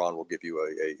 Ron will give you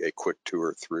a quick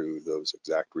tour through those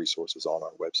exact resources on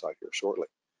our website here shortly.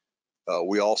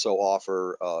 We also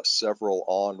offer several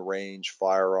on-range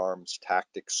firearms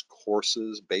tactics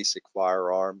courses, basic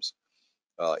firearms,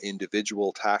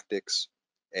 individual tactics,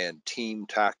 and team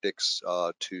tactics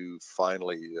to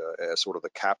finally, as sort of the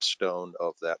capstone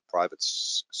of that private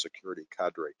security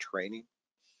cadre training.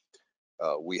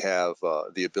 We have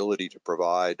the ability to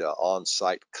provide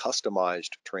on-site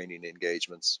customized training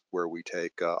engagements where we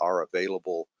take our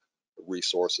available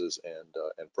resources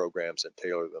and programs and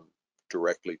tailor them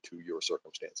directly to your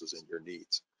circumstances and your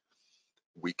needs.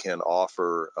 We can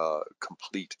offer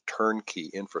complete turnkey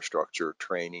infrastructure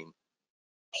training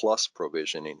plus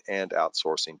provisioning and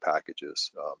outsourcing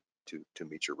packages to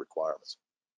meet your requirements.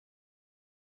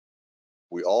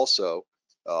 We also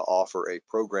offer a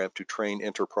program to train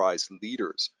enterprise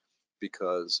leaders,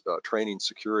 because training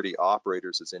security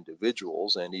operators as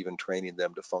individuals and even training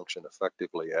them to function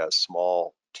effectively as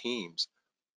small teams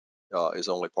is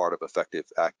only part of effective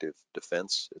active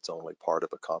defense. It's only part of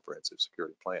a comprehensive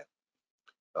security plan.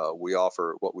 We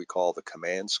offer what we call the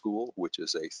Command School, which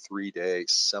is a 3-day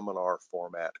seminar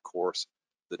format course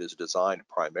that is designed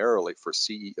primarily for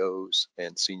CEOs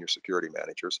and senior security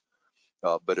managers,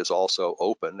 but is also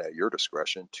open at your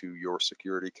discretion to your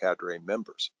security cadre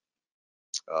members.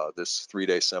 This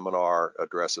 3-day seminar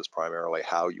addresses primarily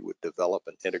how you would develop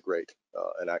and integrate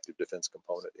an active defense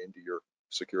component into your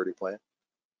security plan,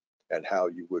 and how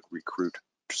you would recruit,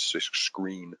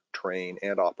 screen, train,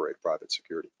 and operate a private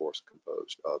security force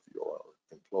composed of your own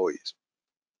employees.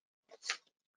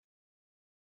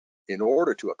 In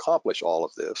order to accomplish all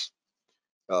of this,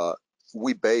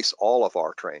 we base all of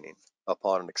our training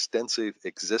upon an extensive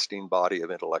existing body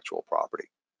of intellectual property.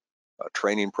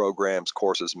 Training programs,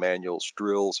 courses, manuals,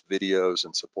 drills, videos,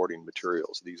 and supporting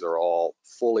materials. These are all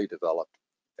fully developed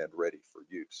and ready for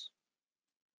use.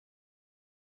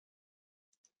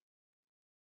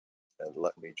 And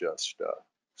let me just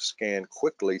scan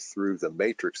quickly through the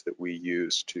matrix that we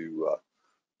use to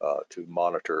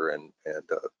monitor and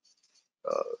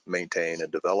maintain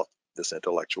and develop this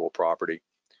intellectual property.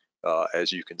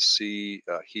 As you can see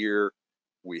here,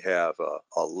 we have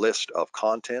a list of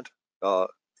content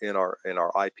in our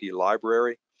IP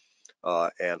library,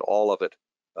 and all of it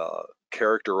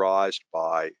characterized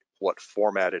by what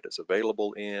format it is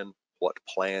available in, what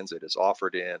plans it is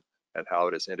offered in, and how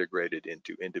it is integrated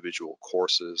into individual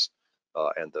courses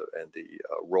and the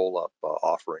roll-up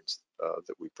offerings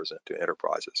that we present to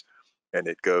enterprises. And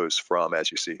it goes from,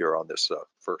 as you see here on this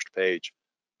first page,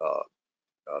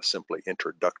 simply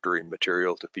introductory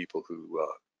material to people who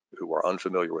are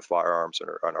unfamiliar with firearms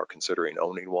and are considering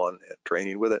owning one and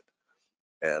training with it.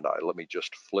 And let me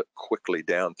just flip quickly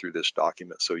down through this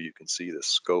document so you can see the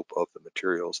scope of the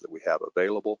materials that we have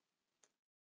available.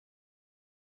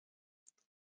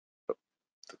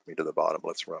 Took me to the bottom.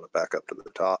 Let's run it back up to the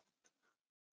top.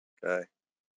 Okay.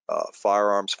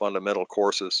 Firearms fundamental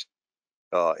courses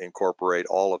incorporate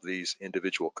all of these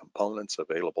individual components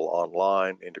available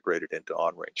online, integrated into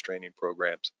on-range training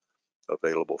programs,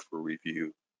 available for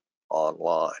review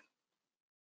online.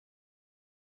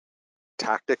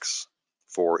 Tactics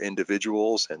for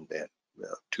individuals and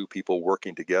two people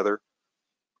working together.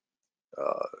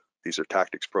 These are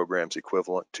tactics programs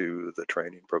equivalent to the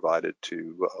training provided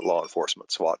to law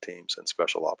enforcement, SWAT teams, and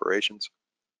special operations.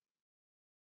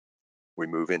 We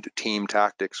move into team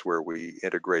tactics, where we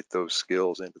integrate those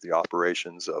skills into the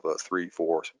operations of a 3,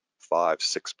 4, 5,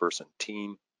 6-person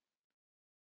team.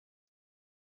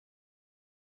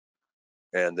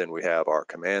 And then we have our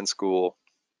Command School,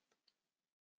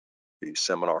 the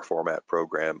seminar format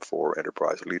program for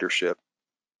enterprise leadership.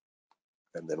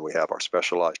 And then we have our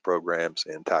specialized programs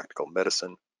in tactical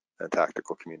medicine and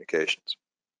tactical communications.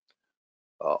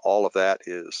 All of that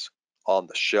is on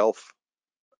the shelf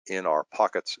in our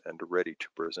pockets and ready to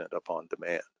present upon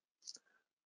demand.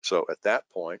 So at that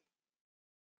point,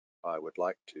 I would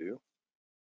like to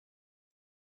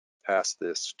pass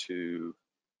this to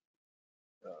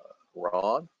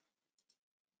Ron.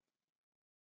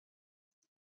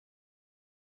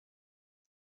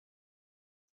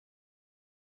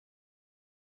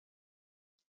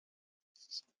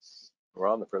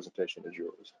 Ron, the presentation is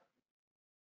yours.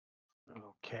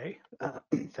 Okay,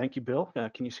 thank you, Bill.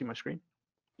 Can you see my screen?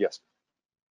 Yes.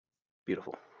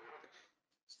 Beautiful.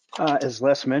 As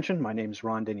Les mentioned, my name is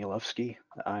Ron Danielewski.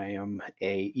 I am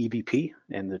a EVP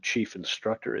and the chief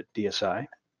instructor at DSI.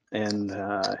 And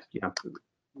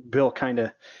Bill kind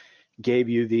of gave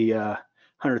you the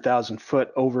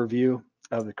 100,000-foot overview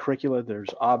of the curricula. There's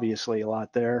obviously a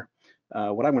lot there.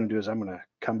 What I'm going to do is I'm going to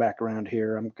come back around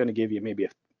here. I'm going to give you maybe a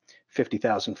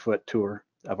 50,000-foot tour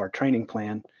of our training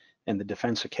plan and the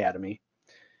Defense Academy.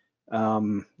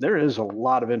 There is a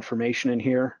lot of information in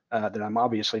here that I'm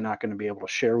obviously not going to be able to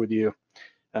share with you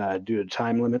due to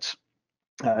time limits.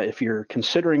 If you're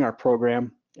considering our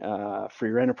program for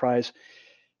your enterprise,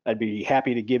 I'd be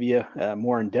happy to give you a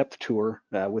more in-depth tour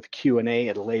with Q&A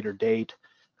at a later date.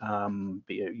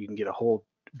 You can get a hold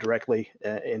directly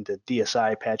into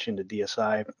DSI, patch into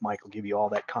DSI. Mike will give you all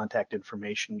that contact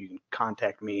information. You can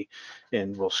contact me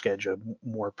and we'll schedule a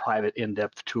more private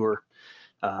in-depth tour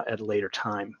at a later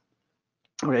time.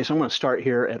 Okay, so I'm going to start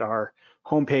here at our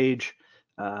homepage.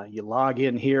 You log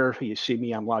in here, you see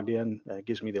me, I'm logged in. It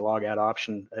gives me the log out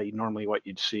option. Normally what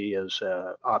you'd see is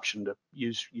option to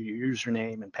use your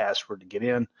username and password to get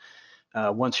in.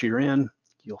 Once you're in,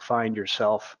 you'll find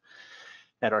yourself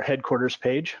at our headquarters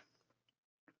page.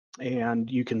 And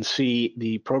you can see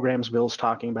the programs Bill's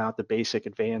talking about, the basic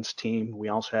advanced team. We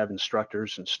also have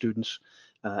instructors and students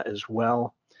as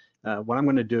well. What I'm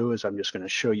going to do is I'm just going to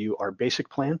show you our basic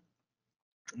plan.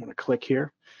 I'm going to click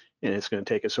here, and it's going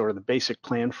to take us over to the basic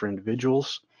plan for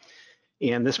individuals.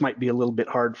 And this might be a little bit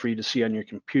hard for you to see on your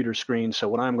computer screen. So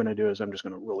what I'm going to do is I'm just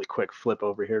going to really quick flip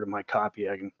over here to my copy.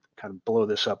 I can kind of blow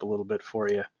this up a little bit for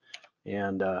you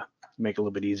and make it a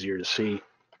little bit easier to see.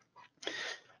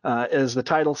 As the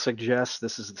title suggests,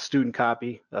 this is the student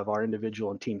copy of our individual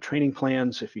and team training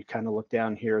plans. If you kind of look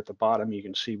down here at the bottom, you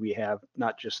can see we have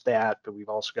not just that, but we've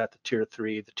also got the tier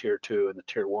 3, the tier 2, and the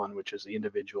tier 1, which is the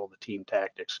individual, the team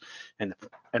tactics, and the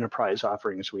enterprise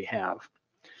offerings we have.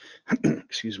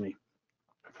 Excuse me.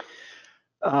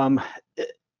 I'd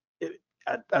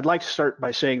like to start by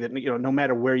saying that, no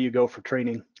matter where you go for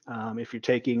training, if you're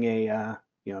taking a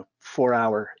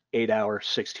 4-hour, 8-hour,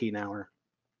 16-hour,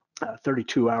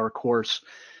 32-hour course,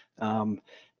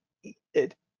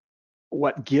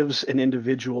 what gives an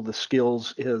individual the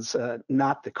skills is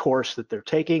not the course that they're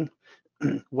taking.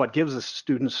 What gives the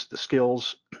students the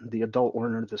skills, the adult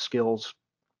learner the skills,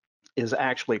 is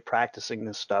actually practicing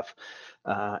this stuff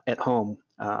at home,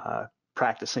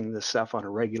 practicing this stuff on a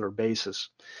regular basis.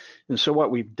 And so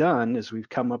what we've done is we've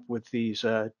come up with these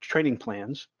training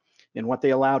plans, and what they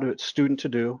allow the student to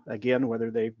do, again,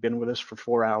 whether they've been with us for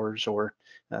 4 hours or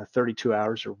 32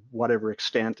 hours or whatever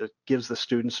extent, it gives the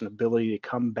students an ability to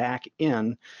come back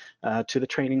in to the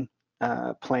training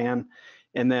plan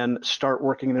and then start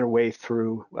working their way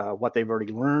through what they've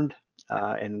already learned.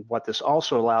 And what this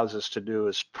also allows us to do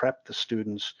is prep the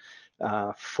students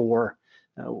for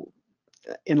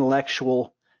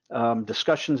intellectual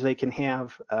discussions they can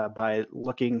have by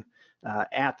looking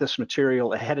at this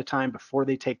material ahead of time before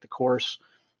they take the course,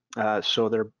 so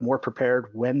they're more prepared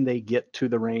when they get to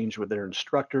the range with their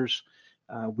instructors.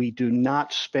 We do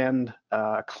not spend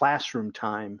classroom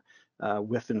time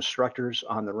with instructors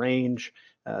on the range.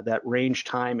 That range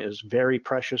time is very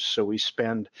precious, so we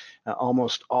spend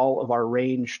almost all of our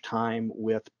range time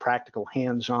with practical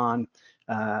hands-on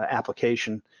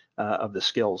application of the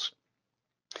skills.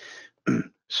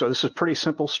 So this is pretty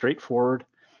simple, straightforward.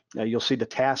 You'll see the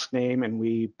task name, and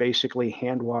we basically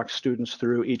hand walk students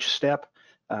through each step.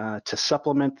 To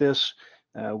supplement this,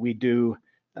 we do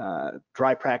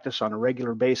dry practice on a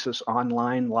regular basis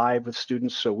online, live with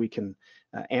students, so we can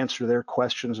answer their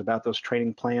questions about those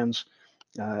training plans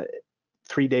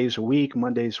 3 days a week,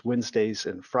 Mondays, Wednesdays,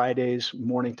 and Fridays.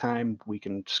 Morning time, we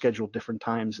can schedule different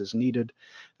times as needed,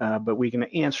 but we can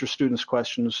answer students'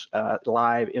 questions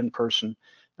live, in person,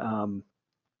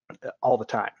 all the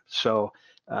time. So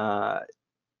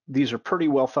these are pretty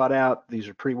well thought out. These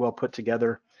are pretty well put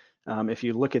together. If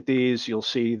you look at these, you'll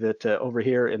see that over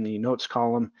here in the notes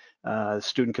column, the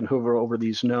student can hover over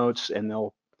these notes and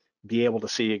they'll be able to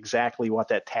see exactly what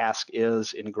that task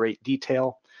is in great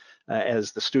detail.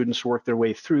 As the students work their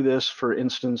way through this, for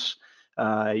instance,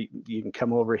 you can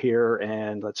come over here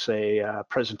and let's say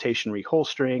presentation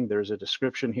reholstering. There's a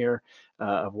description here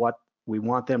of what we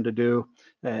want them to do,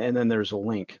 and then there's a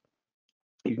link.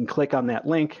 You can click on that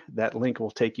link. That link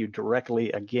will take you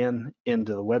directly again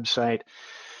into the website.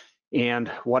 And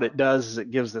what it does is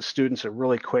it gives the students a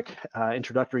really quick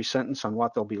introductory sentence on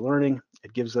what they'll be learning.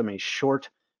 It gives them a short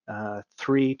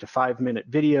 3 to 5 minute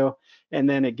video, and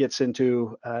then it gets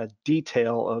into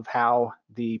detail of how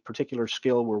the particular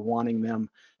skill we're wanting them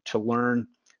to learn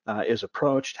is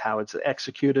approached, how it's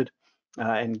executed,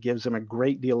 and gives them a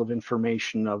great deal of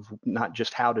information of not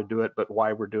just how to do it, but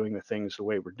why we're doing the things the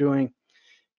way we're doing.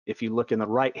 If you look in the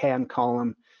right-hand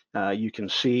column, you can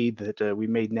see that we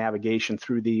made navigation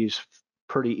through these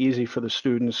pretty easy for the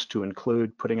students to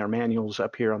include putting our manuals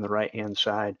up here on the right-hand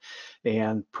side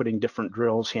and putting different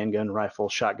drills, handgun, rifle,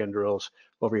 shotgun drills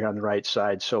over here on the right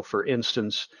side. So for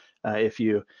instance, if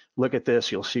you look at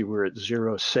this, you'll see we're at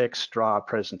 06, draw a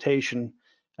presentation.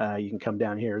 You can come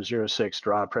down here, 06,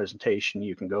 draw a presentation.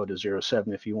 You can go to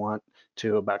 07 if you want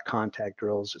to, about contact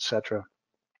drills, etc.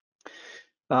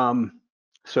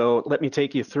 So let me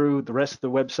take you through the rest of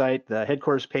the website. The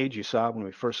headquarters page you saw when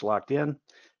we first logged in.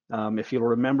 If you'll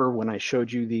remember when I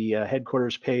showed you the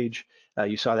headquarters page,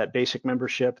 you saw that basic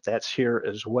membership. That's here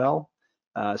as well.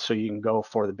 So you can go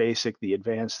for the basic, the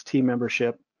advanced team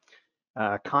membership.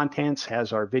 Contents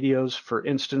has our videos. For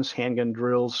instance, handgun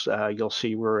drills, you'll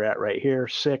see where we're at right here,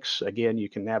 6. Again, you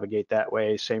can navigate that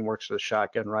way. Same works with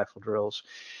shotgun rifle drills.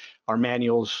 Our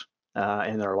manuals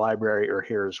and our library are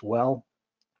here as well.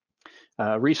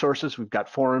 Resources, we've got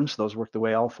forums. Those work the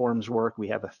way all forums work. We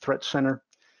have a threat center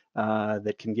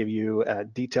that can give you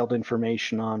detailed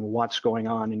information on what's going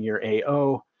on in your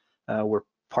AO. We're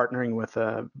partnering with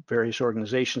various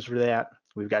organizations for that.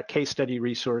 We've got case study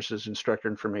resources, instructor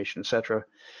information, etc.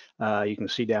 You can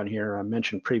see down here, I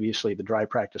mentioned previously the dry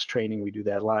practice training. We do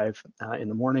that live in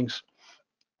the mornings.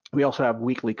 We also have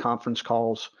weekly conference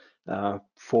calls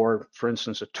for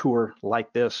instance, a tour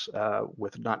like this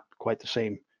with not quite the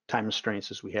same time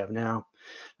restraints as we have now.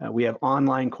 We have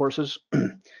online courses.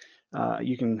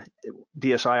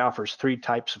 DSI offers 3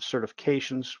 types of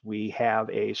certifications. We have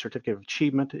a certificate of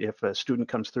achievement if a student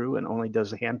comes through and only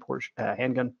does the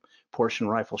handgun portion,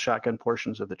 rifle, shotgun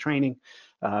portions of the training.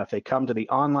 If they come to the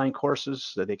online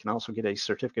courses, they can also get a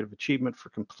certificate of achievement for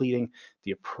completing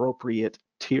the appropriate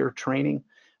tier training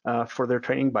for their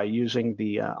training by using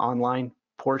the online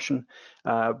portion.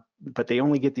 But they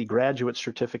only get the graduate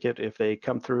certificate if they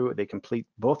come through, they complete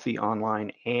both the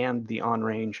online and the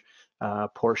on-range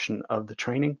portion of the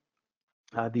training.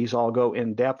 These all go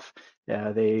in depth.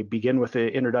 They begin with the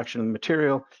introduction of the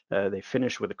material. They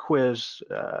finish with a quiz.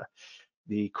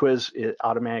 The quiz, it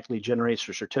automatically generates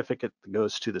a certificate that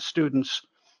goes to the students,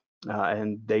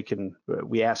 and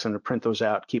we ask them to print those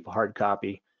out, keep a hard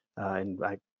copy, and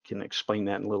I can explain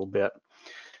that in a little bit.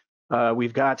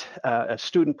 We've got a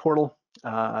student portal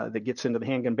that gets into the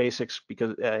handgun basics,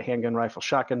 because handgun, rifle,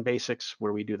 shotgun basics,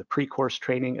 where we do the pre-course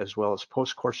training as well as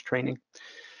post-course training.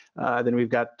 Then we've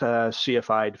got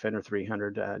CFI, Defender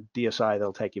 300, DSI,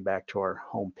 that'll take you back to our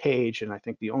home page. And I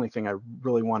think the only thing I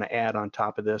really want to add on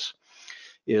top of this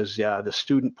is the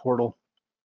student portal.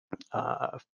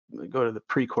 Go to the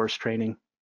pre-course training.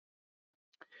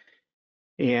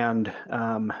 And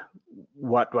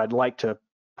what I'd like to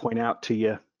point out to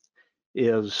you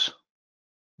is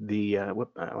the,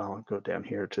 I'll go down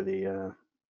here to the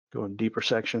go in deeper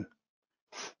section.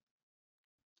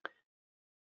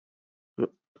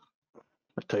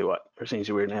 I'll tell you what, there's an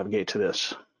easy way to navigate to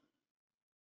this.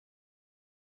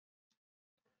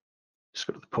 Just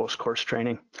go to the post-course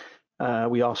training.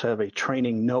 We also have a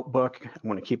training notebook. I'm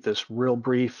going to keep this real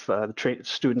brief. The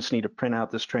students need to print out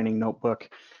this training notebook,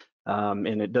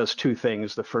 and it does 2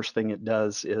 things. The first thing it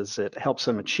does is it helps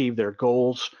them achieve their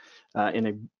goals in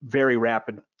a very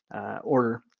rapid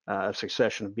order of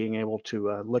succession, of being able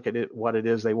to look at it, what it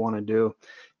is they want to do,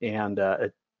 and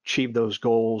achieve those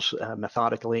goals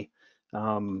methodically.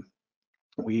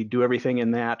 We do everything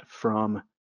in that, from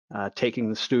taking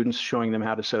the students, showing them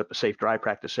how to set up a safe dry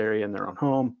practice area in their own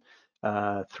home,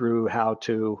 through how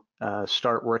to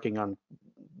start working on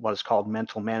what is called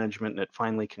mental management, and it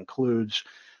finally concludes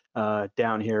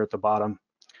down here at the bottom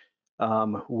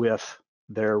with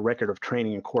their record of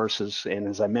training and courses. And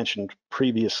as I mentioned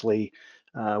previously,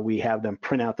 we have them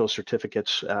print out those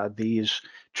certificates. These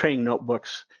training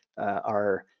notebooks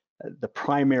are the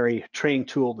primary training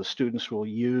tool the students will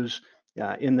use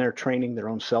in their training, their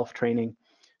own self-training.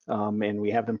 And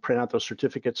we have them print out those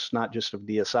certificates, not just of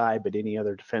DSI, but any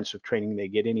other defensive training they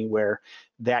get anywhere.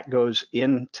 That goes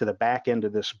into the back end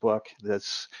of this book.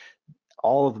 That's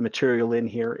all of the material in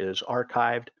here is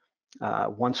archived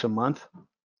once a month.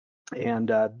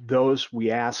 And those,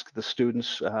 we ask the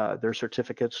students their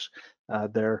certificates,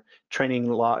 their training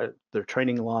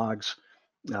logs,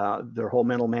 their whole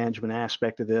mental management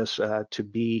aspect of this to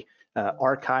be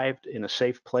archived in a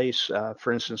safe place,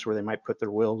 for instance, where they might put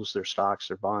their wills, their stocks,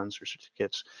 their bonds, their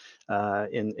certificates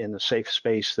in a safe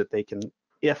space that they can,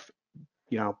 if,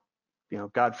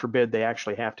 God forbid they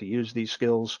actually have to use these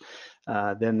skills,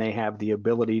 then they have the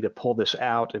ability to pull this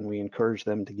out, and we encourage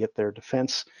them to get their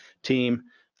defense team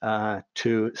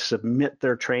to submit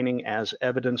their training as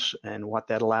evidence. And what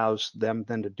that allows them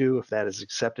then to do, if that is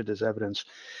accepted as evidence,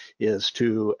 is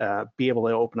to be able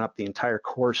to open up the entire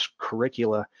course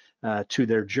curricula to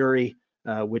their jury,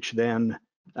 which then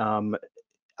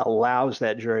allows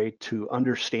that jury to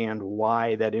understand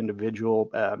why that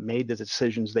individual made the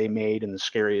decisions they made in the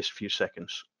scariest few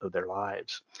seconds of their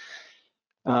lives.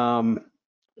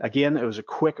 Again, it was a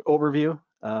quick overview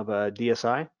of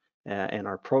DSI and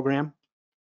our program.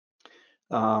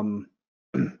 And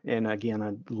again,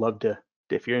 I'd love to,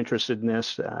 if you're interested in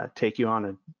this, take you on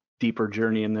a deeper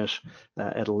journey in this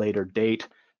at a later date.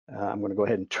 I'm going to go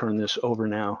ahead and turn this over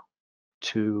now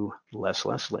to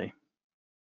Leslie.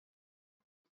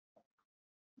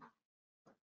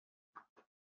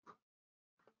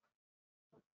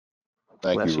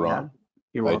 Thank you, Ron.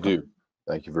 You're welcome. I do.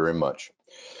 Thank you very much.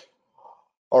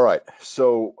 All right.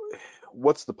 So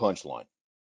what's the punchline?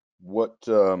 What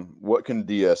can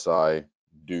DSI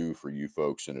do for you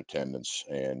folks in attendance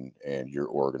and your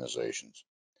organizations?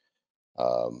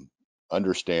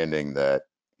 Understanding that,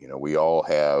 we all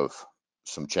have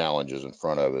some challenges in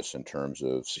front of us in terms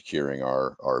of securing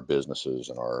our businesses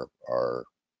and our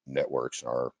networks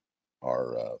and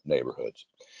our neighborhoods.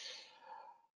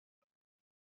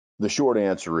 The short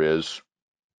answer is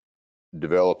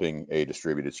developing a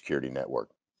distributed security network.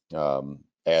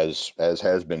 As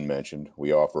has been mentioned,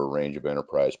 we offer a range of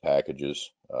enterprise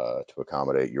packages to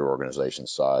accommodate your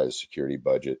organization's size, security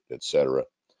budget, etc.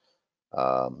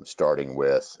 Starting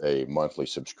with a monthly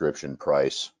subscription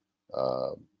price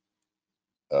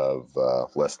of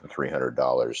less than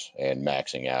 $300 and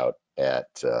maxing out at,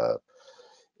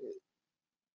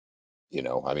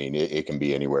 it can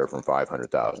be anywhere from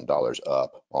 $500,000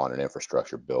 up on an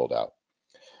infrastructure build out.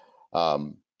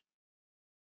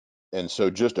 And so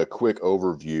just a quick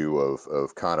overview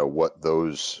of kind of what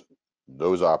those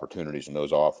opportunities and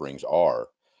those offerings are.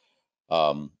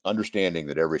 Understanding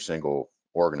that every single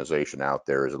organization out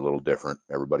there is a little different.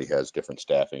 Everybody has different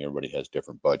staffing. Everybody has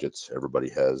different budgets. Everybody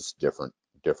has different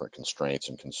constraints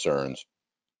and concerns.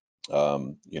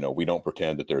 We don't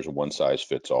pretend that there's a one size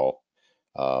fits all.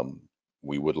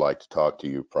 We would like to talk to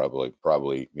you probably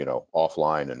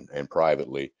offline and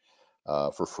privately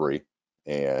for free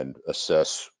and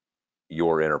assess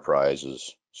your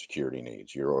enterprise's security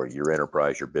needs, your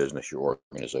enterprise, your business, your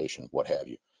organization, what have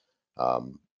you.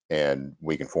 And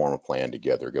we can form a plan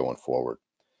together going forward.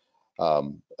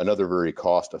 Another very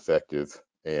cost-effective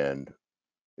and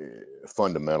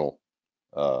fundamental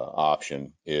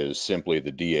option is simply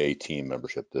the DA team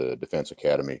membership, the Defense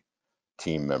Academy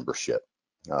team membership.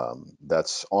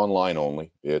 That's online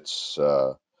only. It's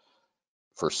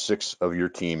for 6 of your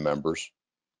team members.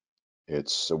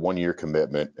 It's a 1-year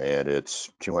commitment and it's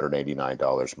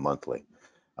 $289 monthly.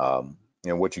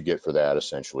 And what you get for that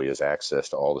essentially is access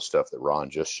to all the stuff that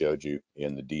Ron just showed you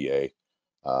in the DA,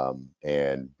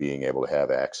 and being able to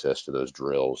have access to those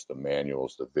drills, the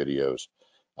manuals, the videos,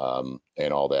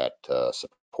 and all that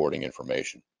supporting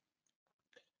information.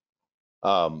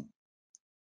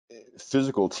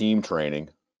 Physical team training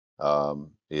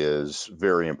is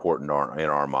very important in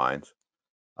our minds,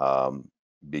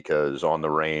 because on the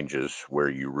range is where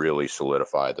you really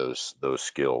solidify those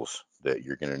skills that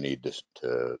you're going to need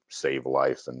to save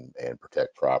life and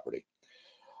protect property.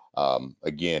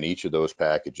 Again, each of those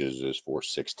packages is for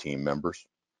 6 team members.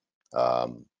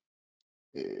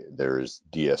 There's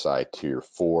DSI Tier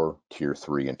 4, Tier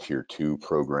 3, and Tier 2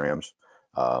 programs.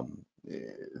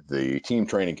 The team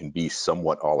training can be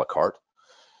somewhat a la carte,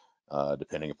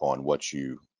 depending upon what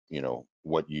you feel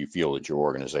that your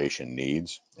organization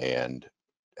needs and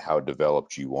how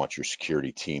developed you want your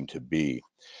security team to be.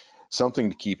 Something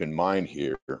to keep in mind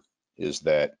here is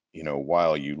that,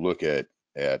 while you look at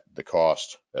the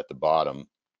cost at the bottom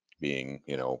being,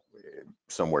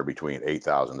 somewhere between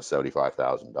 $8,000 to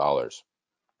 $75,000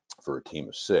 for a team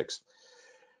of 6,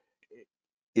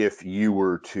 if you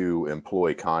were to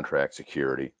employ contract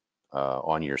security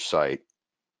on your site,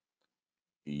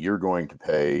 you're going to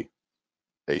pay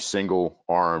a single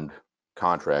armed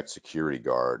contract security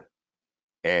guard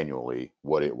annually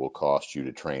what it will cost you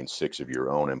to train 6 of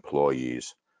your own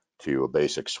employees to a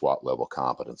basic SWAT level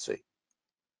competency.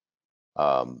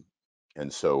 And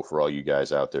so for all you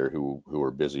guys out there who are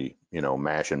busy,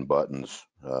 mashing buttons,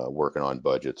 working on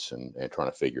budgets and trying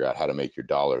to figure out how to make your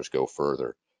dollars go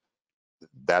further,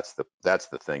 that's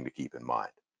the thing to keep in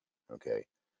mind. Okay,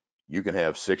 you can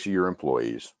have 6 of your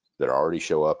employees that already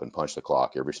show up and punch the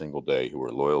clock every single day, who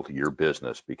are loyal to your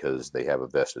business because they have a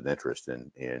vested interest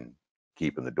in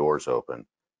keeping the doors open,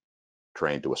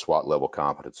 trained to a SWAT level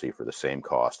competency for the same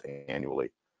cost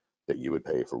annually that you would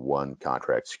pay for one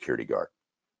contract security guard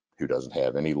who doesn't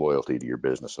have any loyalty to your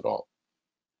business at all.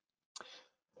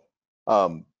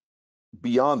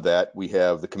 Beyond that, we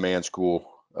have the command school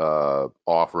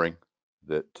offering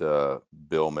that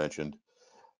Bill mentioned.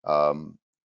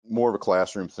 More of a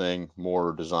classroom thing,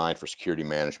 more designed for security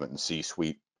management and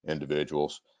C-suite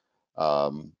individuals.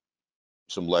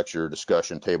 Some lecture,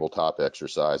 discussion, tabletop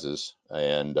exercises,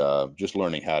 and just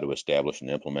learning how to establish and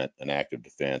implement an active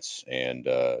defense and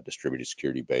distributed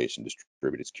security base and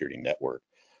distributed security network.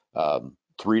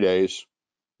 3 days,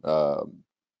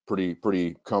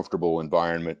 pretty comfortable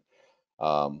environment,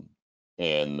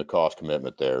 and the cost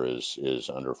commitment there is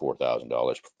under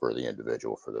 $4,000 for the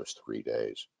individual for those 3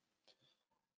 days.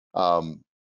 And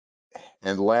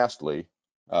lastly,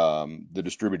 the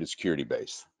distributed security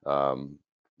base.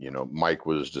 Mike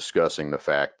was discussing the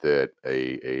fact that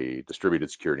a distributed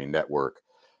security network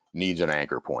needs an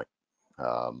anchor point,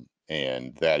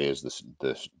 and that is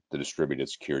the distributed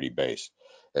security base.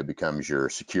 It becomes your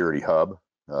security hub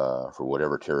for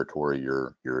whatever territory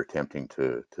you're attempting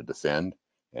to defend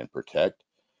and protect.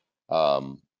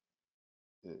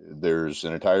 There's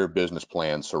an entire business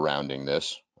plan surrounding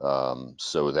this,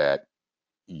 so that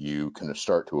you can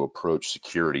start to approach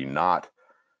security not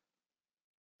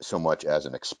so much as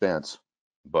an expense,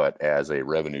 but as a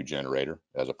revenue generator,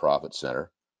 as a profit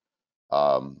center.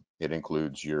 It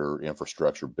includes your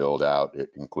infrastructure build out. It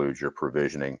includes your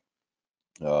provisioning,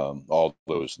 all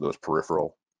those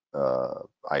peripheral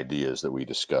ideas that we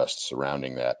discussed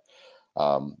surrounding that.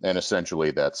 And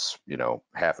essentially that's,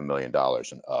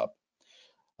 $500,000 and up.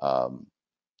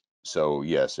 So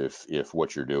yes, if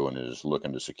what you're doing is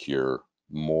looking to secure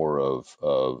more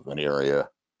of an area,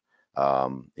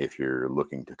 if you're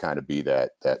looking to kind of be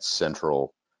that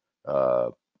central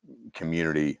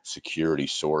community security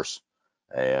source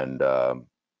and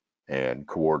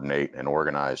coordinate and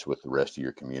organize with the rest of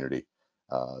your community,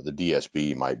 the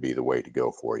DSB might be the way to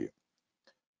go for you.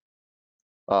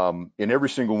 In every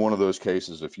single one of those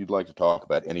cases, if you'd like to talk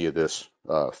about any of this,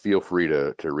 feel free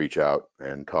to reach out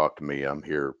and talk to me. I'm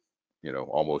here,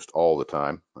 almost all the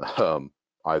time,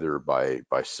 either by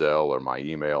cell or my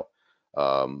email.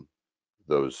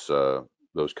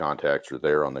 Those contacts are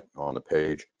there on the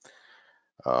page,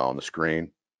 on the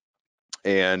screen.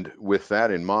 And with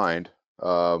that in mind,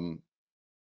 I'd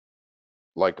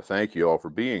like to thank you all for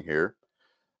being here.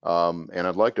 And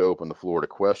I'd like to open the floor to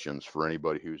questions for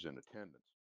anybody who's in attendance.